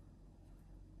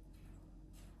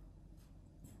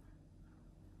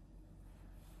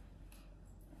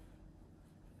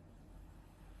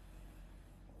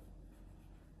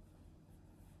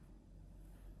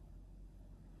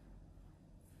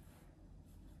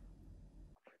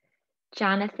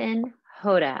 Jonathan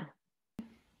Hoda.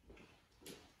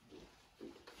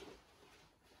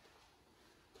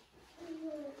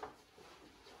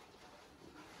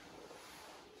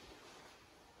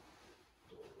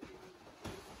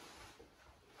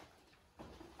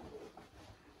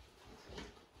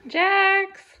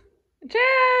 Jax!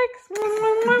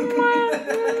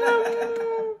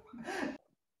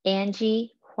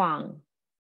 Angie Huang.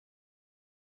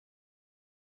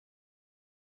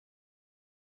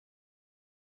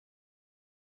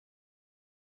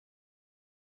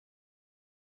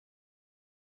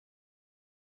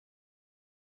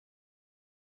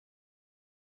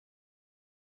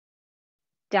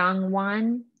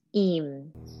 Dongwan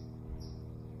Im.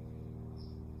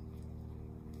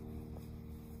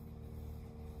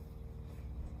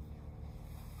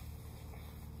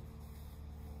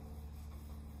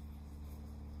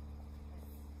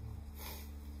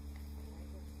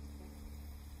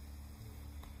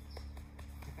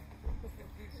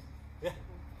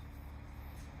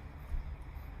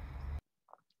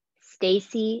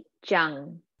 Stacy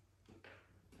Jung.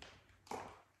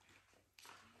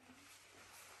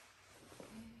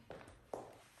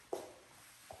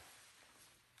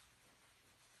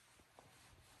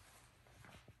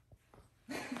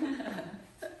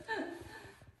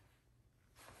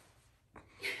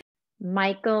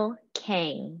 Michael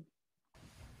Kang.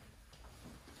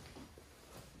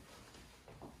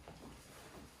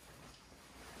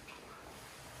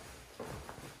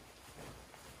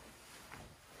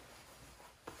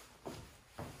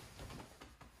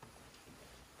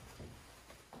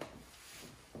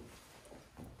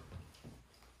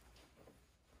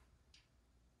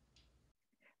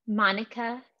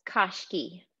 Monica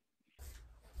Koshki.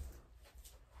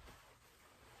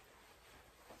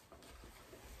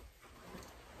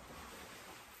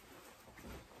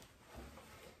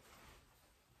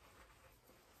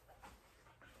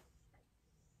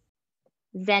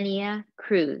 Zenia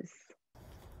Cruz.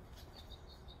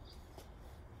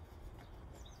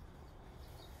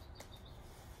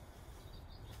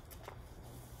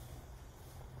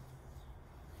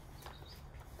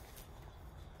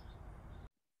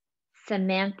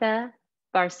 Samantha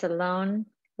Barcelone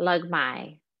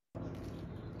Lugmai.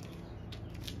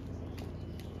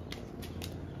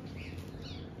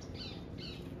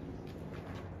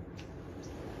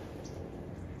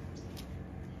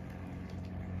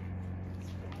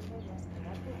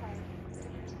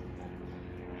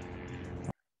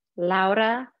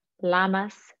 Laura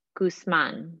Lamas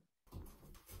Guzman.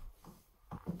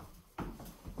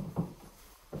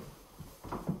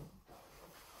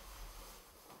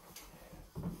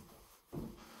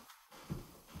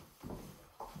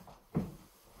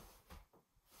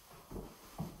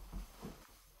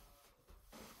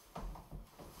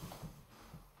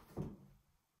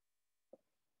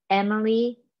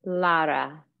 Emily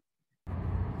Lara.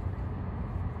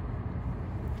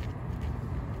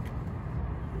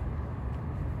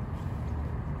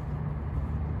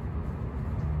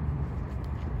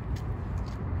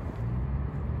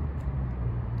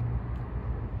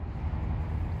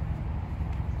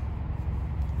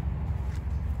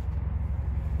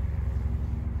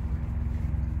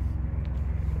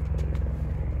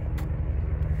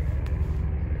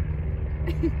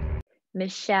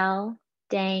 Michelle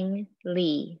Dang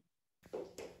Lee.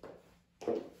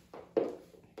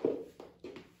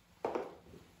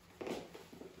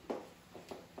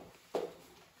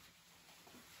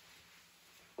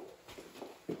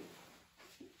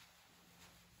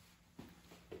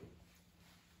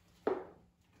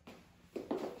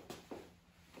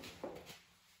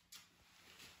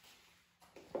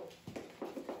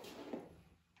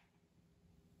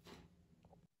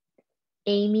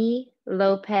 Amy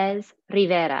Lopez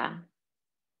Rivera.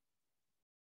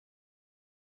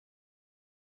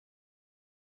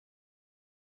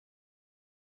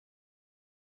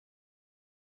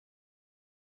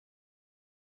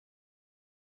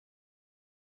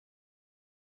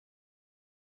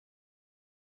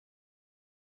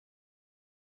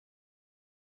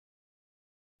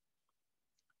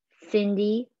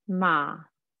 Cindy Ma.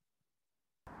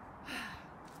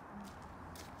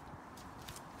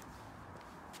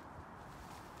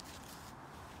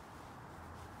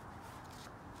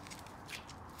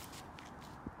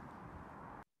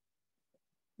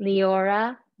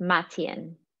 Leora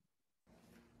Matian.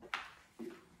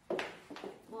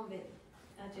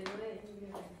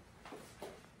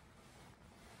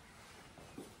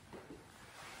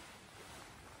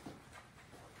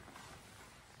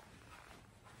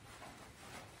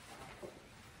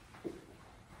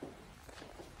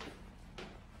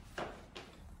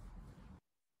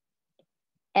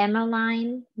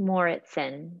 Emmeline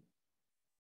Moritson.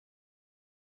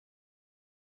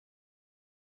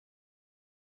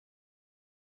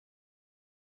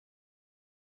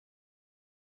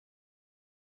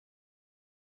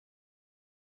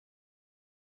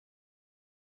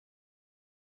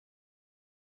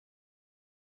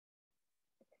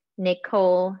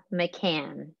 Nicole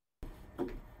McCann.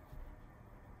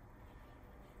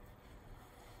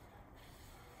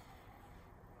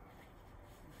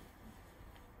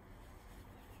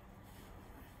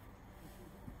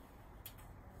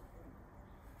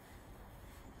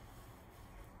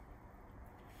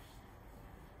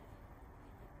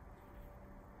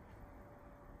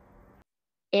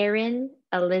 Erin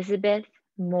Elizabeth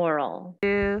Morrill.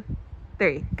 2,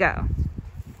 3, go.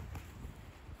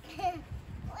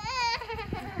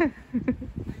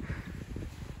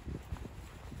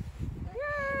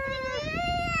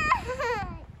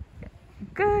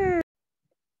 Good.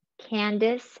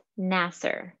 Candace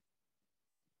Nasser.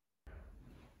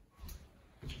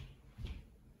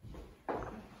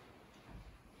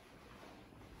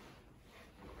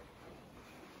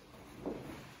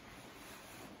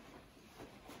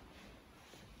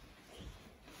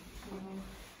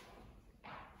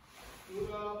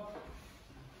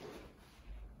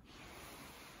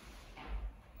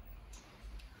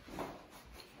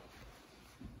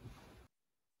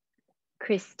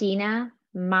 Christina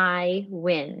Mai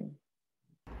Win.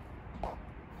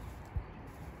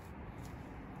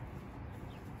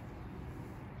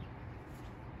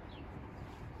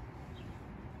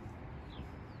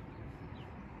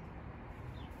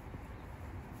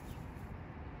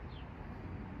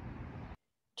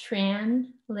 Tran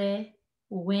Le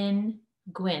Win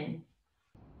Gwyn.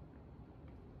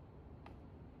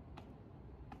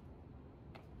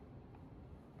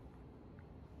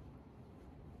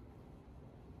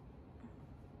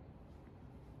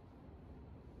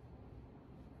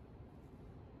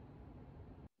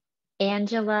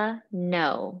 Angela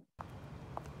No.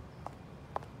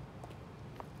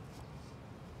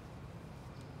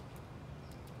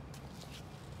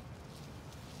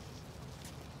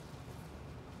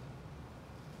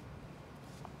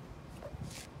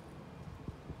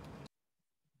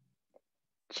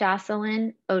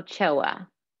 Jocelyn Ochoa.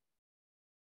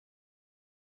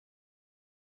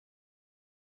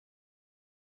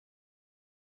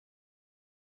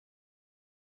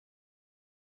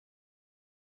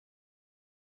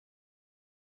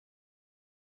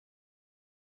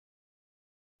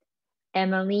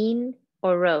 Emmeline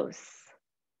Oros.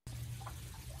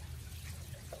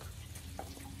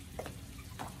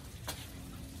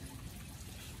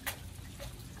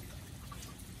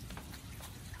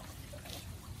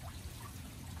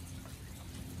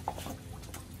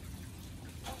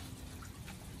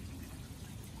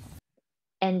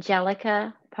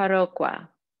 Angelica Parroqua.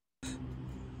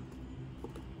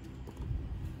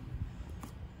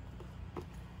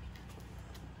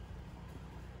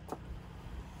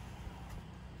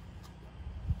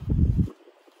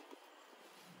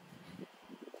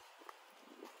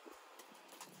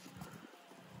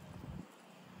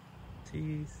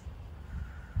 Tease.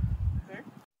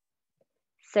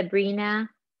 Sabrina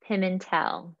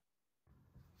Pimentel.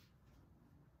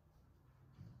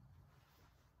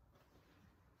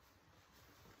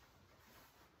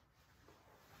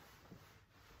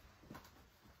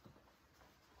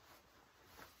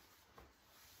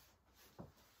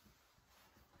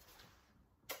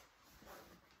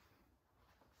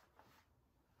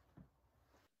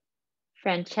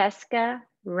 Francesca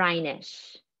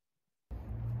Reinisch.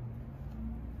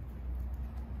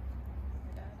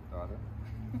 Daughter.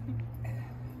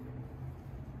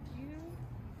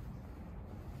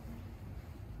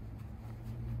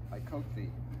 I cook thee.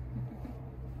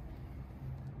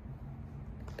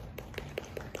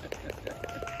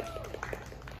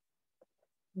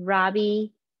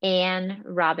 Robbie Ann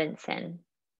Robinson.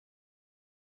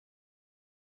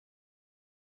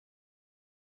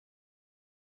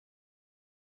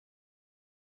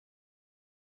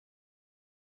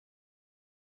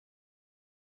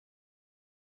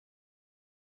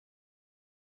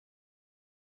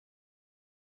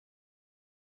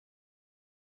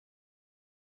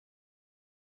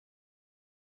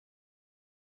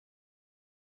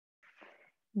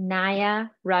 Naya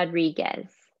Rodriguez.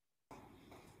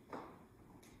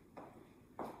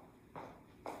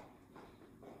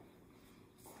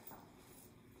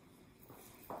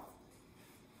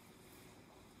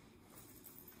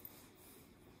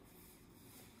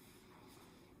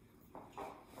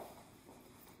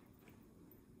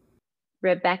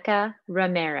 Rebecca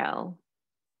Romero.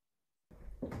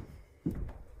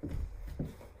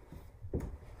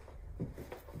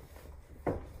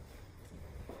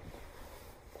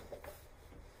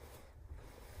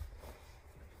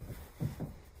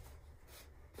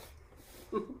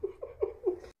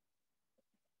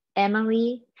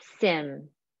 Emily Sim.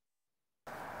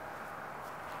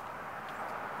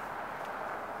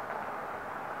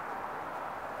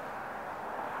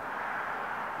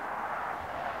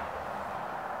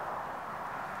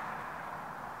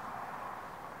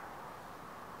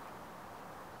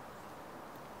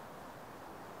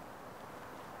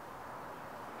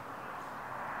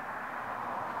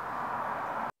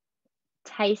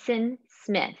 Tyson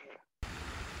Smith.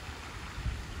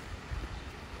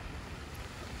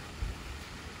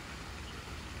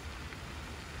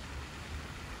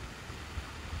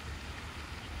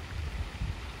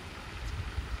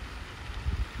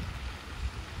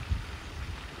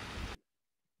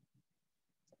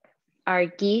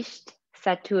 Argisht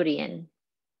Saturian.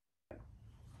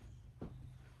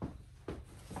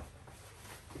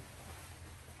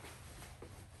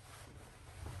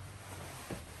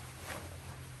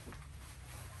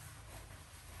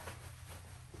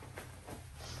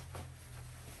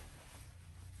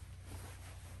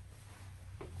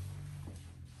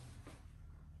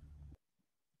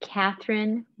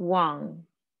 Catherine Wong.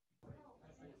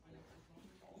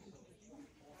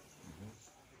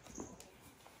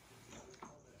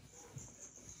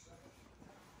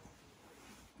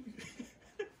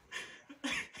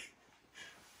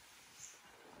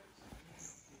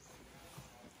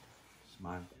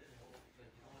 Smile.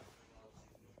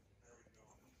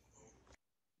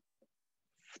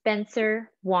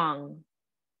 Spencer Wong.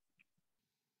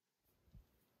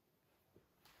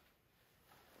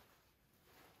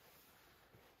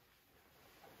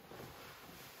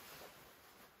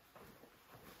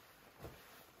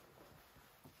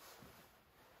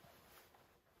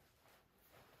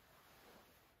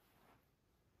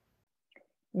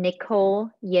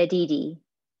 Nicole Yedidi.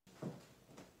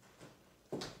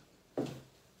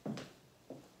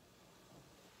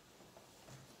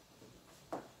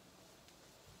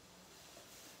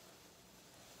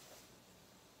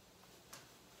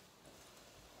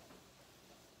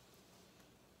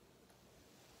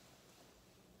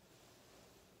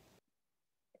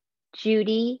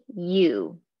 Judy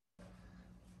Yu.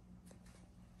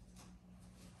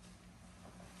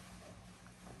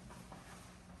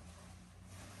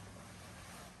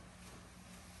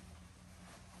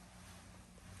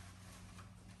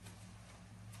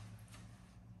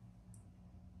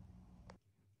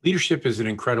 Leadership is an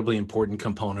incredibly important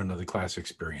component of the class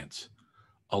experience.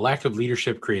 A lack of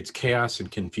leadership creates chaos and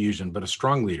confusion, but a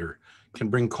strong leader can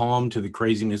bring calm to the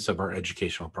craziness of our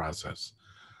educational process.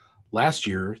 Last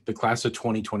year, the class of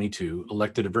 2022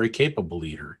 elected a very capable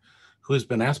leader who has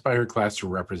been asked by her class to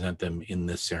represent them in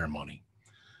this ceremony.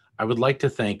 I would like to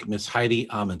thank Ms. Heidi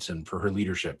Amundson for her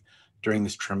leadership during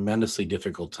this tremendously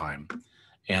difficult time.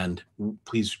 And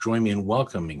please join me in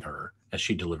welcoming her as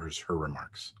she delivers her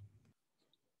remarks.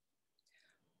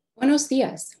 Buenos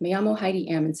días, me llamo Heidi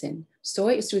Amundson.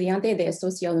 Soy estudiante de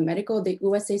asociado médico de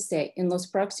USC. En los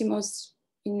próximos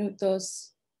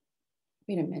minutos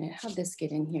Wait a minute, how'd this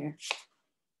get in here?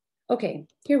 Okay,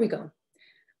 here we go.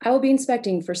 I will be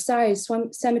inspecting for size,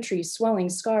 symmetry, swelling,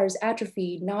 scars,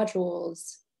 atrophy,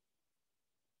 nodules.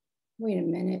 Wait a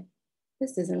minute,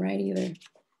 this isn't right either.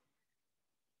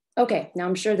 Okay, now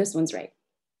I'm sure this one's right.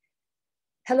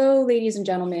 Hello, ladies and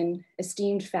gentlemen,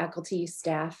 esteemed faculty,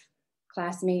 staff,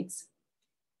 classmates,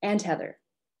 and Heather.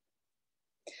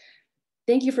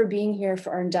 Thank you for being here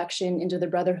for our induction into the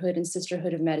Brotherhood and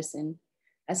Sisterhood of Medicine.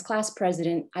 As class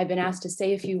president, I've been asked to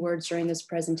say a few words during this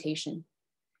presentation.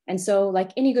 And so,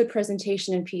 like any good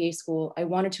presentation in PA school, I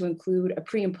wanted to include a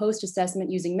pre and post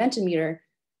assessment using Mentimeter,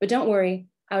 but don't worry,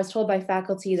 I was told by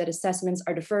faculty that assessments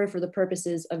are deferred for the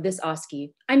purposes of this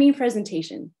OSCE,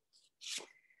 presentation.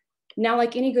 Now,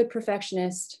 like any good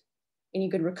perfectionist, any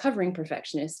good recovering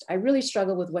perfectionist, I really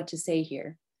struggle with what to say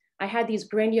here. I had these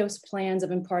grandiose plans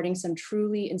of imparting some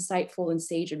truly insightful and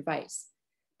sage advice.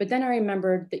 But then I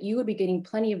remembered that you would be getting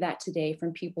plenty of that today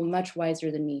from people much wiser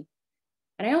than me.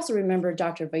 And I also remembered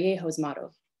Dr. Vallejo's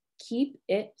motto, keep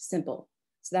it simple.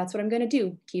 So that's what I'm gonna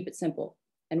do, keep it simple.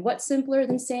 And what's simpler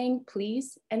than saying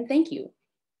please and thank you?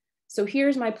 So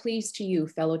here's my pleas to you,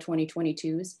 fellow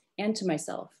 2022s, and to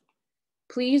myself.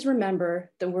 Please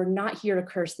remember that we're not here to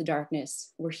curse the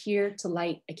darkness. We're here to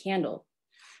light a candle.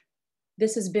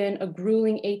 This has been a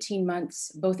grueling 18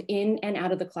 months, both in and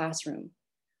out of the classroom.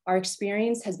 Our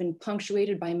experience has been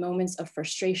punctuated by moments of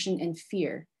frustration and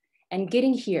fear. And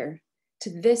getting here to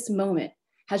this moment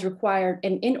has required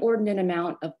an inordinate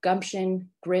amount of gumption,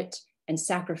 grit, and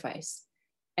sacrifice.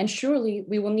 And surely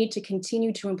we will need to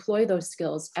continue to employ those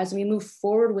skills as we move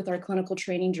forward with our clinical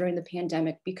training during the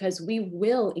pandemic, because we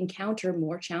will encounter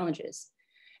more challenges.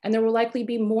 And there will likely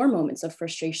be more moments of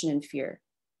frustration and fear.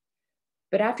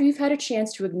 But after you've had a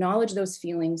chance to acknowledge those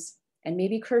feelings and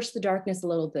maybe curse the darkness a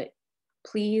little bit,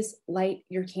 please light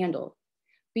your candle.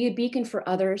 Be a beacon for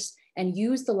others and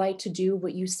use the light to do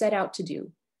what you set out to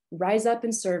do. Rise up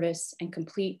in service and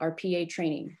complete our PA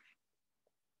training.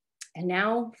 And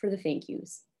now for the thank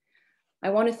yous.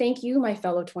 I want to thank you, my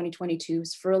fellow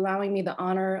 2022s, for allowing me the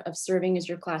honor of serving as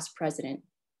your class president.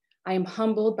 I am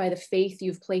humbled by the faith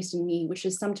you've placed in me, which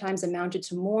has sometimes amounted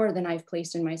to more than I've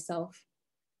placed in myself.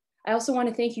 I also want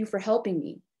to thank you for helping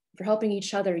me, for helping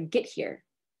each other get here.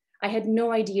 I had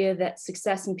no idea that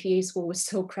success in PA school was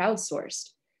so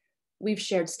crowdsourced. We've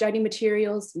shared study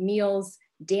materials, meals,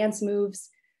 dance moves.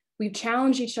 We've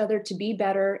challenged each other to be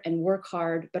better and work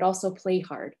hard, but also play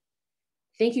hard.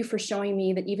 Thank you for showing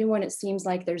me that even when it seems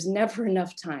like there's never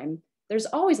enough time, there's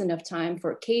always enough time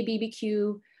for a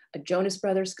KBBQ, a Jonas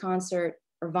Brothers concert,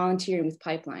 or volunteering with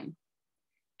Pipeline.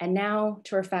 And now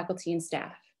to our faculty and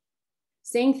staff.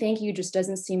 Saying thank you just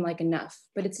doesn't seem like enough,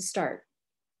 but it's a start.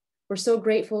 We're so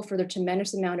grateful for the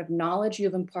tremendous amount of knowledge you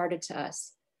have imparted to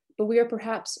us, but we are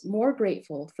perhaps more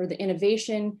grateful for the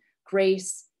innovation,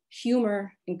 grace,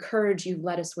 humor, and courage you've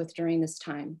led us with during this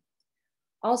time.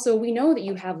 Also, we know that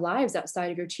you have lives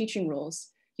outside of your teaching roles.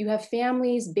 You have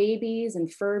families, babies,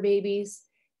 and fur babies,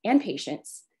 and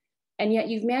patients, and yet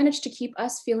you've managed to keep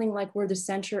us feeling like we're the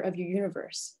center of your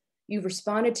universe. You've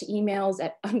responded to emails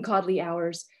at ungodly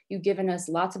hours. You've given us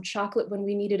lots of chocolate when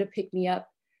we needed a pick-me-up.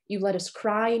 You let us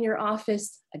cry in your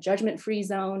office, a judgment-free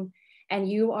zone, and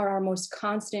you are our most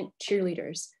constant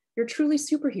cheerleaders. You're truly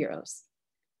superheroes.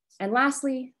 And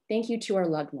lastly, thank you to our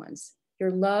loved ones.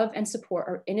 Your love and support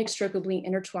are inextricably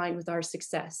intertwined with our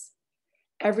success.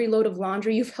 Every load of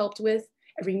laundry you've helped with,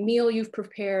 every meal you've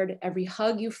prepared, every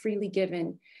hug you've freely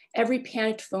given, every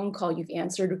panicked phone call you've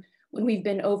answered when we've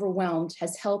been overwhelmed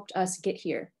has helped us get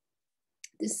here.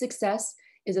 This success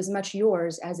is as much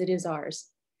yours as it is ours.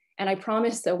 And I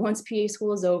promise that once PA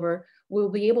school is over, we'll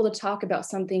be able to talk about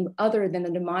something other than the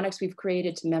mnemonics we've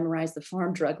created to memorize the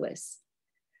farm drug lists.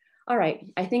 All right,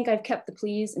 I think I've kept the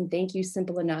please and thank you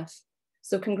simple enough.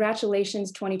 So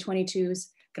congratulations, 2022s.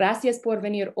 Gracias por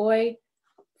venir hoy.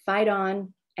 Fight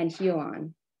on and heal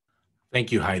on.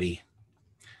 Thank you, Heidi.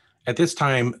 At this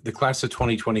time, the class of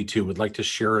 2022 would like to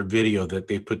share a video that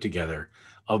they put together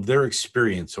of their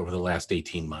experience over the last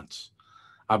 18 months.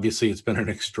 Obviously, it's been an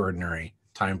extraordinary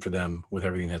time for them with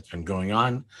everything that's been going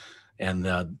on, and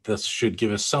this should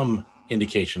give us some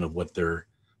indication of what their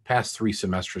past 3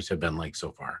 semesters have been like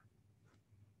so far.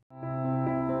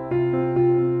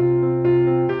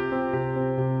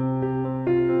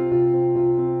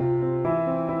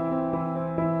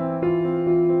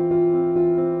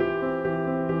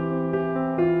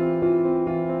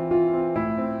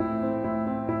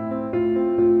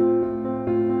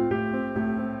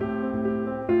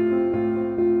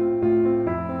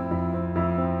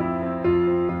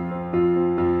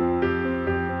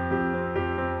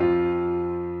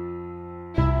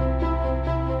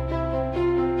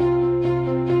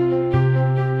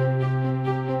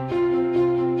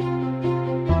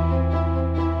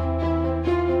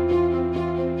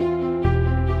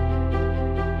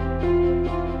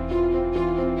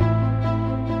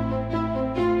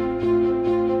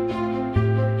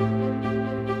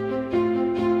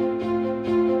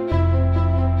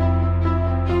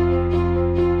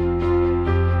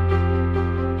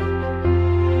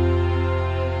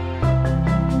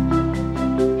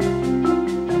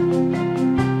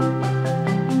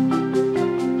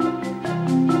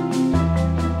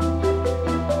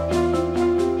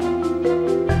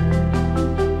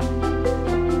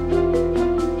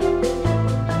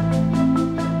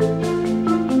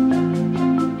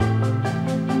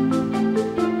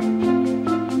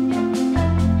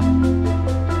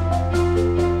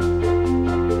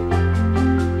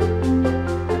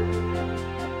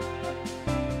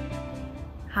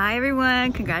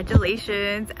 everyone,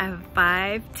 congratulations. I have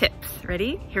 5 tips.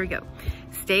 Ready? Here we go.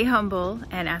 Stay humble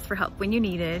and ask for help when you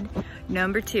need it.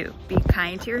 Number 2, be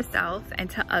kind to yourself and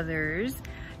to others.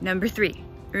 Number 3,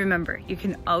 remember, you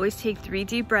can always take 3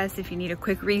 deep breaths if you need a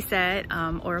quick reset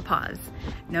or a pause.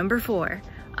 Number 4,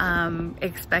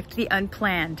 expect the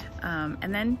unplanned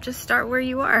and then just start where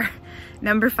you are.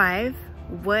 Number 5,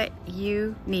 what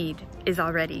you need is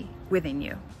already within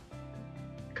you.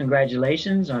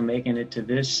 Congratulations on making it to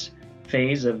this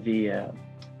phase of the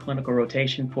clinical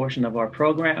rotation portion of our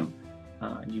program.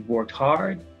 You've worked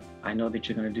hard. I know that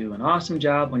you're going to do an awesome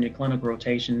job on your clinical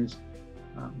rotations.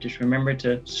 Just remember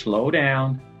to slow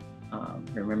down.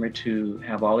 Remember to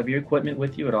have all of your equipment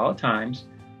with you at all times.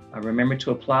 Remember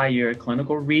to apply your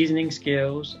clinical reasoning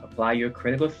skills, apply your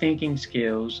critical thinking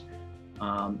skills.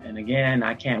 And again,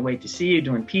 I can't wait to see you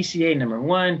doing PCA number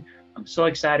 1. I'm so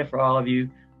excited for all of you.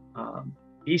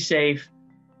 Be safe,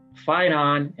 fight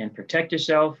on, and protect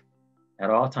yourself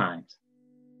at all times.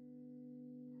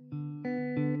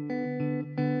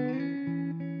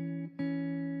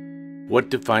 What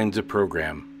defines a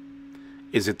program?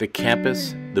 Is it the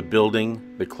campus, the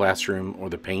building, the classroom, or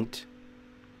the paint?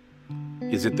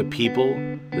 Is it the people,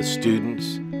 the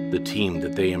students, the team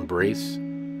that they embrace?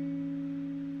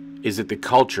 Is it the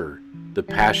culture, the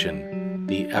passion,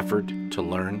 the effort to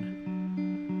learn?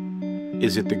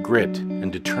 Is it the grit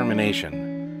and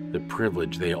determination, the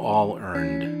privilege they all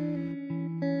earned?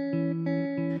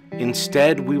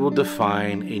 Instead, we will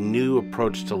define a new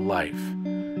approach to life,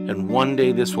 and one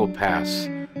day this will pass.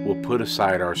 We'll put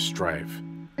aside our strife.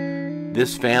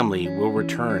 This family will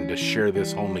return to share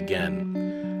this home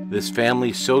again. This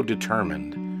family so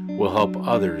determined will help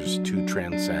others to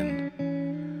transcend.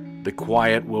 The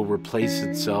quiet will replace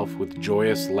itself with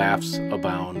joyous laughs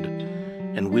abound,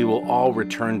 and we will all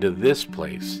return to this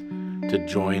place to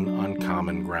join on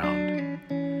common ground.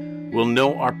 We'll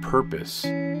know our purpose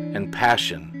and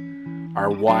passion, our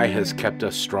why has kept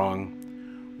us strong.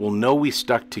 We'll know we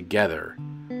stuck together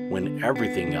when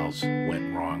everything else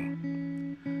went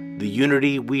wrong. The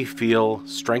unity we feel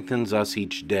strengthens us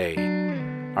each day.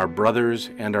 Our brothers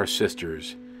and our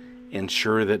sisters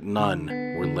ensure that none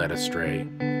were led astray.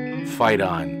 Fight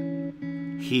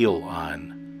on, heal on.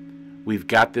 We've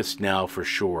got this now for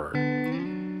sure.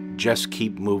 Just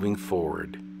keep moving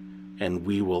forward, and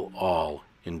we will all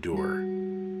endure.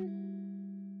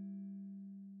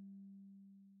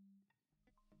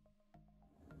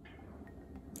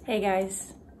 Hey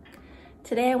guys,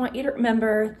 today I want you to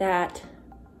remember that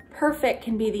perfect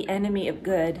can be the enemy of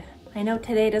good. I know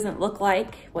today doesn't look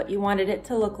like what you wanted it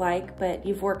to look like, but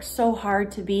you've worked so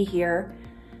hard to be here.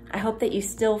 I hope that you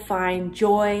still find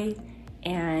joy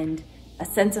and a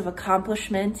sense of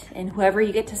accomplishment in whoever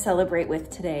you get to celebrate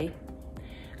with today.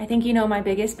 I think you know my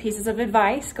biggest pieces of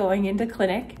advice going into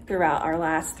clinic throughout our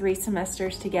last 3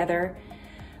 semesters together.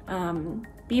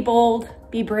 Be bold,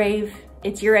 be brave.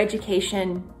 It's your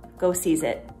education. Go seize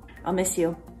it. I'll miss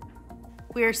you.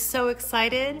 We are so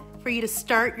excited for you to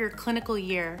start your clinical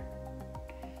year.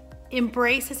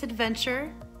 Embrace this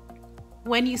adventure.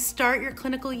 When you start your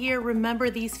clinical year, remember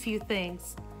these few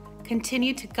things.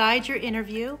 Continue to guide your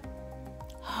interview,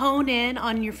 hone in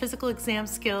on your physical exam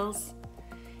skills,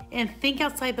 and think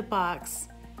outside the box.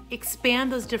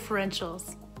 Expand those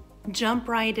differentials. Jump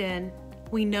right in.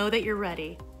 We know that you're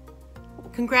ready.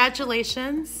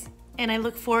 Congratulations, and I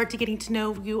look forward to getting to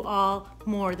know you all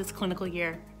more this clinical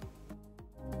year.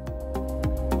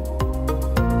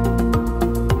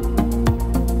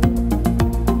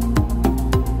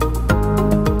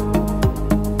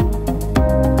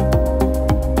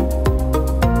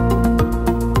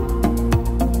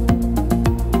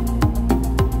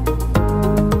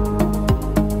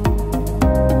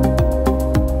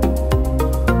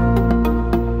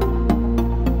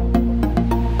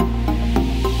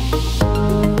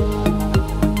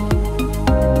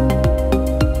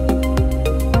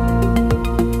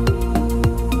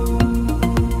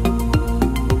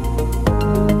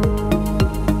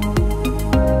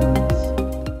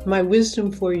 My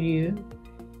wisdom for you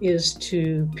is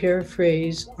to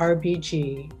paraphrase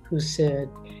RBG, who said,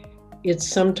 "It's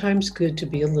sometimes good to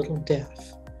be a little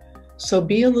deaf." So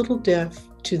be a little deaf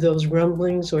to those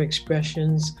rumblings or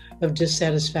expressions of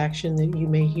dissatisfaction that you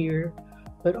may hear,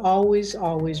 but always,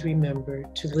 always remember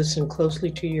to listen closely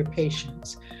to your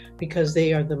patients, because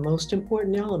they are the most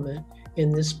important element in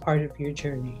this part of your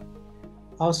journey.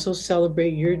 Also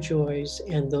celebrate your joys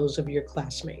and those of your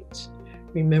classmates.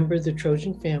 Remember, the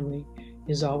Trojan family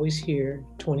is always here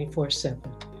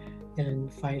 24/7, and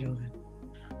fight on.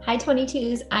 Hi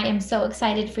 22s, I am so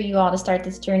excited for you all to start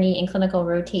this journey in clinical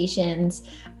rotations.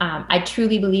 I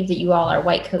truly believe that you all are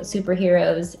white coat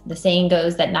superheroes. The saying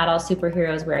goes that not all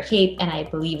superheroes wear a cape, and I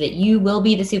believe that you will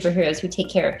be the superheroes who take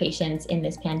care of patients in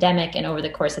this pandemic and over the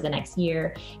course of the next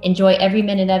year. Enjoy every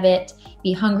minute of it.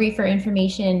 Be hungry for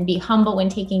information, be humble when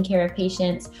taking care of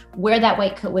patients, wear that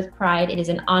white coat with pride. It is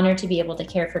an honor to be able to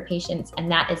care for patients,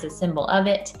 and that is a symbol of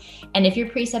it. And if your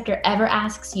preceptor ever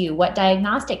asks you what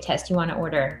diagnostic test you want to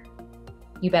order,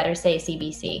 you better say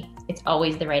CBC. It's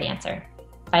always the right answer.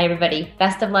 Bye everybody.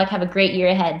 Best of luck. Have a great year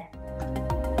ahead.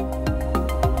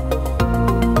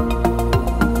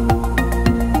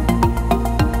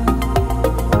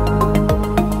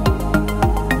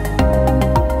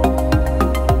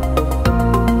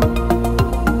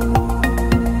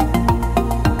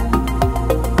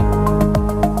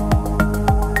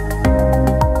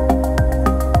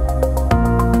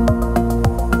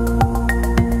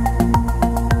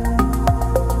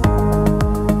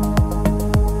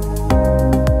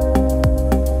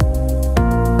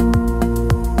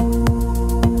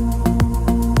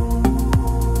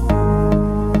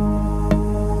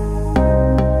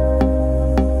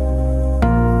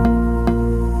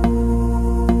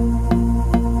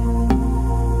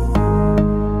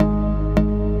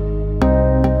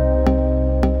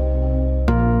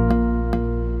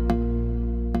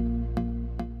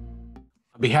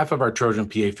 On behalf of our Trojan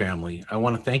PA family, I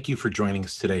want to thank you for joining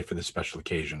us today for this special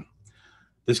occasion.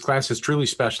 This class is truly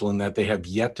special in that they have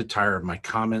yet to tire of my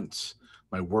comments,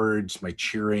 my words, my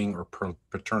cheering, or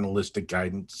paternalistic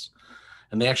guidance,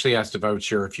 and they actually asked if I would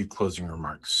share a few closing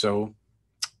remarks. So,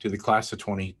 to the class of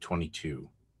 2022.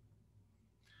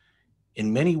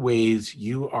 In many ways,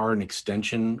 you are an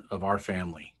extension of our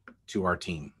family to our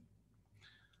team.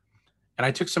 And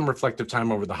I took some reflective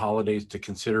time over the holidays to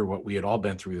consider what we had all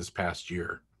been through this past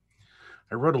year.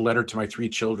 I wrote a letter to my 3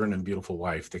 children and beautiful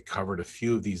wife that covered a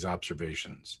few of these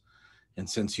observations. And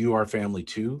since you are family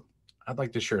too, I'd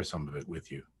like to share some of it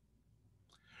with you.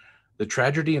 The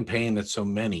tragedy and pain that so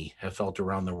many have felt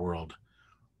around the world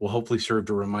will hopefully serve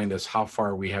to remind us how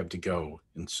far we have to go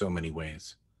in so many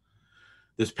ways.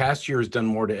 This past year has done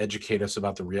more to educate us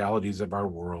about the realities of our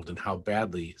world and how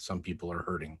badly some people are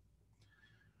hurting.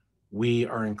 We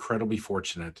are incredibly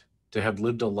fortunate to have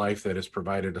lived a life that has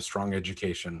provided a strong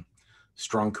education,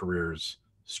 strong careers,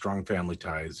 strong family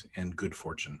ties, and good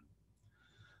fortune.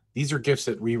 These are gifts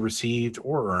that we received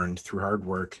or earned through hard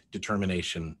work,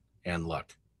 determination, and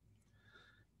luck.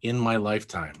 In my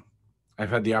lifetime, I've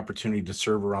had the opportunity to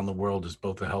serve around the world as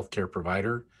both a healthcare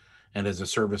provider and as a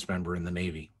service member in the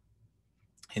Navy.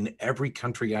 In every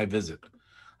country I visit,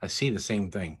 I see the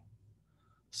same thing.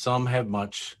 Some have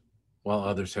much, while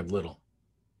others have little.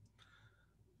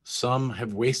 Some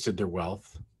have wasted their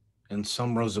wealth, and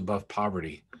some rose above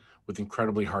poverty with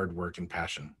incredibly hard work and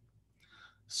passion.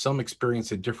 Some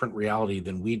experience a different reality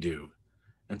than we do,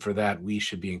 and for that, we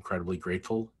should be incredibly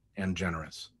grateful and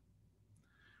generous.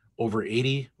 Over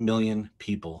 80 million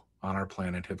people on our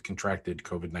planet have contracted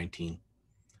COVID-19.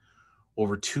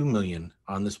 Over 2 million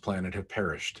on this planet have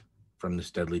perished from this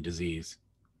deadly disease.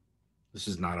 This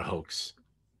is not a hoax.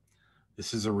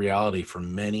 This is a reality for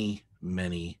many,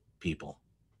 many people.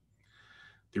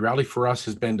 The reality for us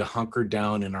has been to hunker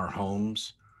down in our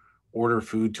homes, order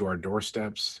food to our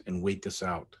doorsteps, and wait this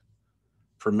out.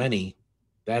 For many,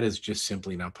 that is just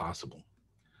simply not possible.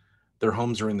 Their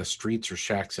homes are in the streets or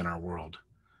shacks in our world.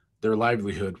 Their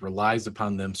livelihood relies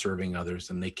upon them serving others,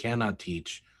 and they cannot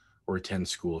teach or attend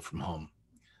school from home.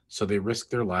 So they risk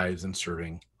their lives in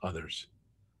serving others.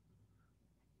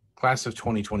 Class of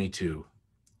 2022,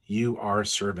 you are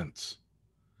servants.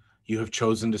 You have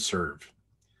chosen to serve.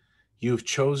 You have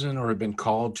chosen or have been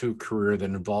called to a career that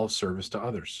involves service to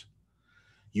others.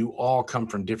 You all come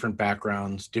from different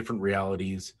backgrounds, different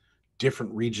realities,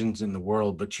 different regions in the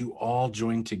world, but you all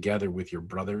join together with your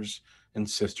brothers and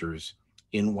sisters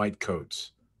in white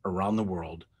coats around the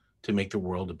world to make the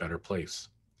world a better place.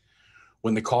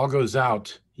 When the call goes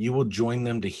out, you will join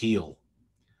them to heal,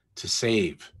 to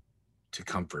save, to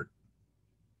comfort.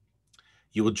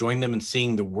 You will join them in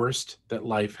seeing the worst that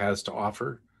life has to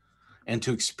offer and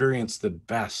to experience the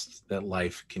best that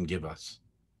life can give us.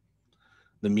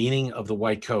 The meaning of the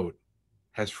white coat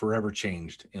has forever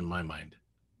changed in my mind.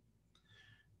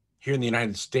 Here in the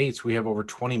United States, we have over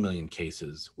 20 million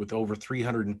cases with over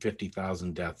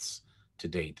 350,000 deaths to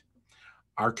date.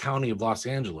 Our county of Los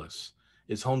Angeles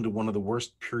is home to one of the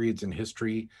worst periods in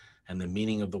history, and the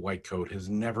meaning of the white coat has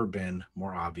never been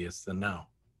more obvious than now.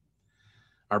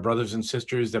 Our brothers and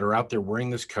sisters that are out there wearing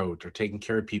this coat are taking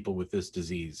care of people with this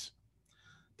disease.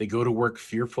 They go to work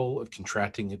fearful of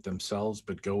contracting it themselves,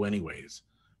 but go anyways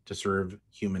to serve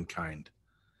humankind.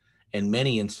 In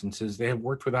many instances, they have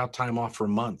worked without time off for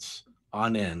months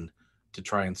on end to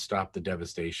try and stop the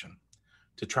devastation,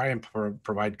 to try and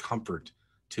provide comfort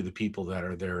to the people that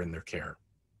are there in their care.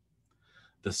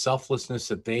 The selflessness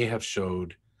that they have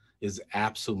showed is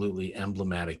absolutely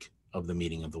emblematic of the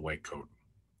meaning of the white coat.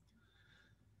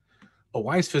 A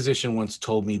wise physician once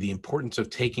told me the importance of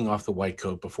taking off the white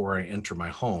coat before I enter my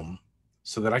home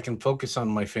so that I can focus on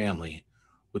my family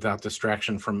without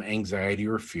distraction from anxiety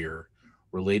or fear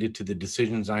related to the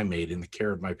decisions I made in the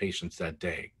care of my patients that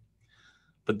day.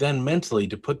 But then mentally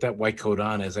to put that white coat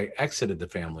on as I exited the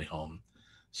family home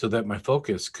so that my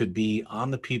focus could be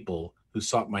on the people who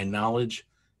sought my knowledge,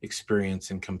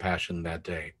 experience, and compassion that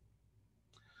day.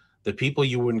 The people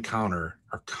you encounter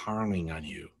are counting on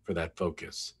you for that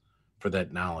focus, for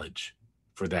that knowledge,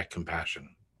 for that compassion.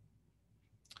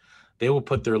 They will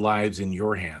put their lives in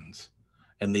your hands,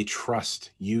 and they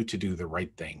trust you to do the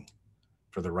right thing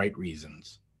for the right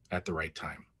reasons at the right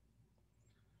time.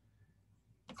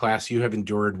 Class, you have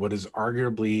endured what is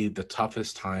arguably the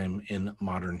toughest time in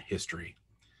modern history.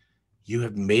 You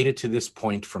have made it to this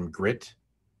point from grit,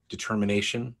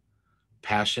 determination,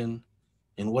 passion,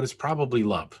 and what is probably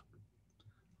love.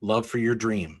 Love for your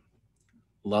dream,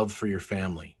 love for your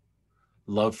family,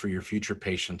 love for your future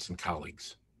patients and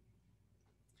colleagues.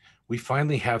 We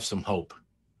finally have some hope.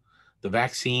 The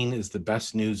vaccine is the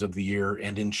best news of the year,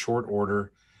 and in short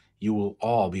order, you will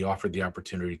all be offered the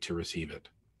opportunity to receive it.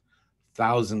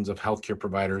 Thousands of healthcare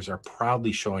providers are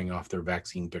proudly showing off their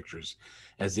vaccine pictures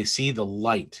as they see the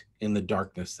light in the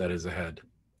darkness that is ahead.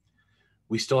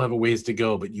 We still have a ways to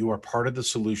go, but you are part of the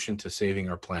solution to saving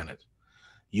our planet.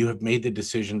 You have made the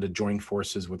decision to join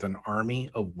forces with an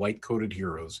army of white-coated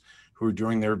heroes who are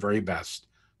doing their very best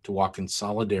to walk in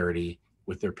solidarity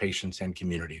with their patients and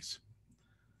communities.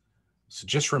 So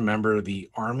just remember, the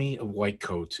army of white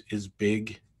coats is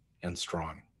big and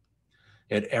strong.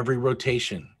 At every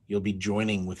rotation, you'll be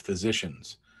joining with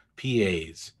physicians,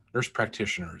 PAs, nurse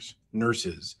practitioners,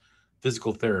 nurses,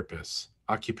 physical therapists,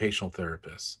 occupational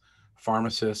therapists,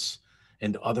 pharmacists,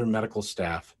 and other medical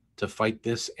staff to fight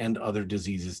this and other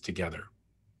diseases together.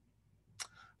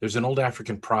 There's an old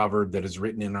African proverb that is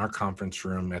written in our conference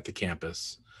room at the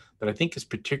campus that I think is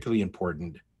particularly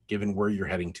important given where you're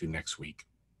heading to next week.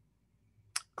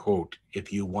 Quote,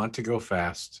 if you want to go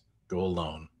fast, go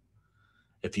alone.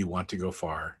 If you want to go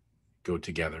far, go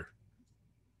together.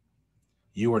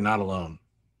 You are not alone,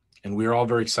 and we are all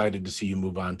very excited to see you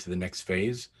move on to the next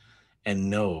phase and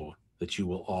know that you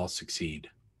will all succeed.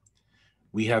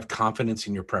 We have confidence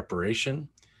in your preparation,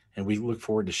 and we look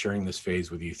forward to sharing this phase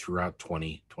with you throughout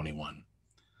 2021.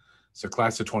 So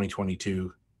class of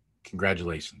 2022,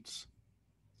 congratulations,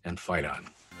 and fight on.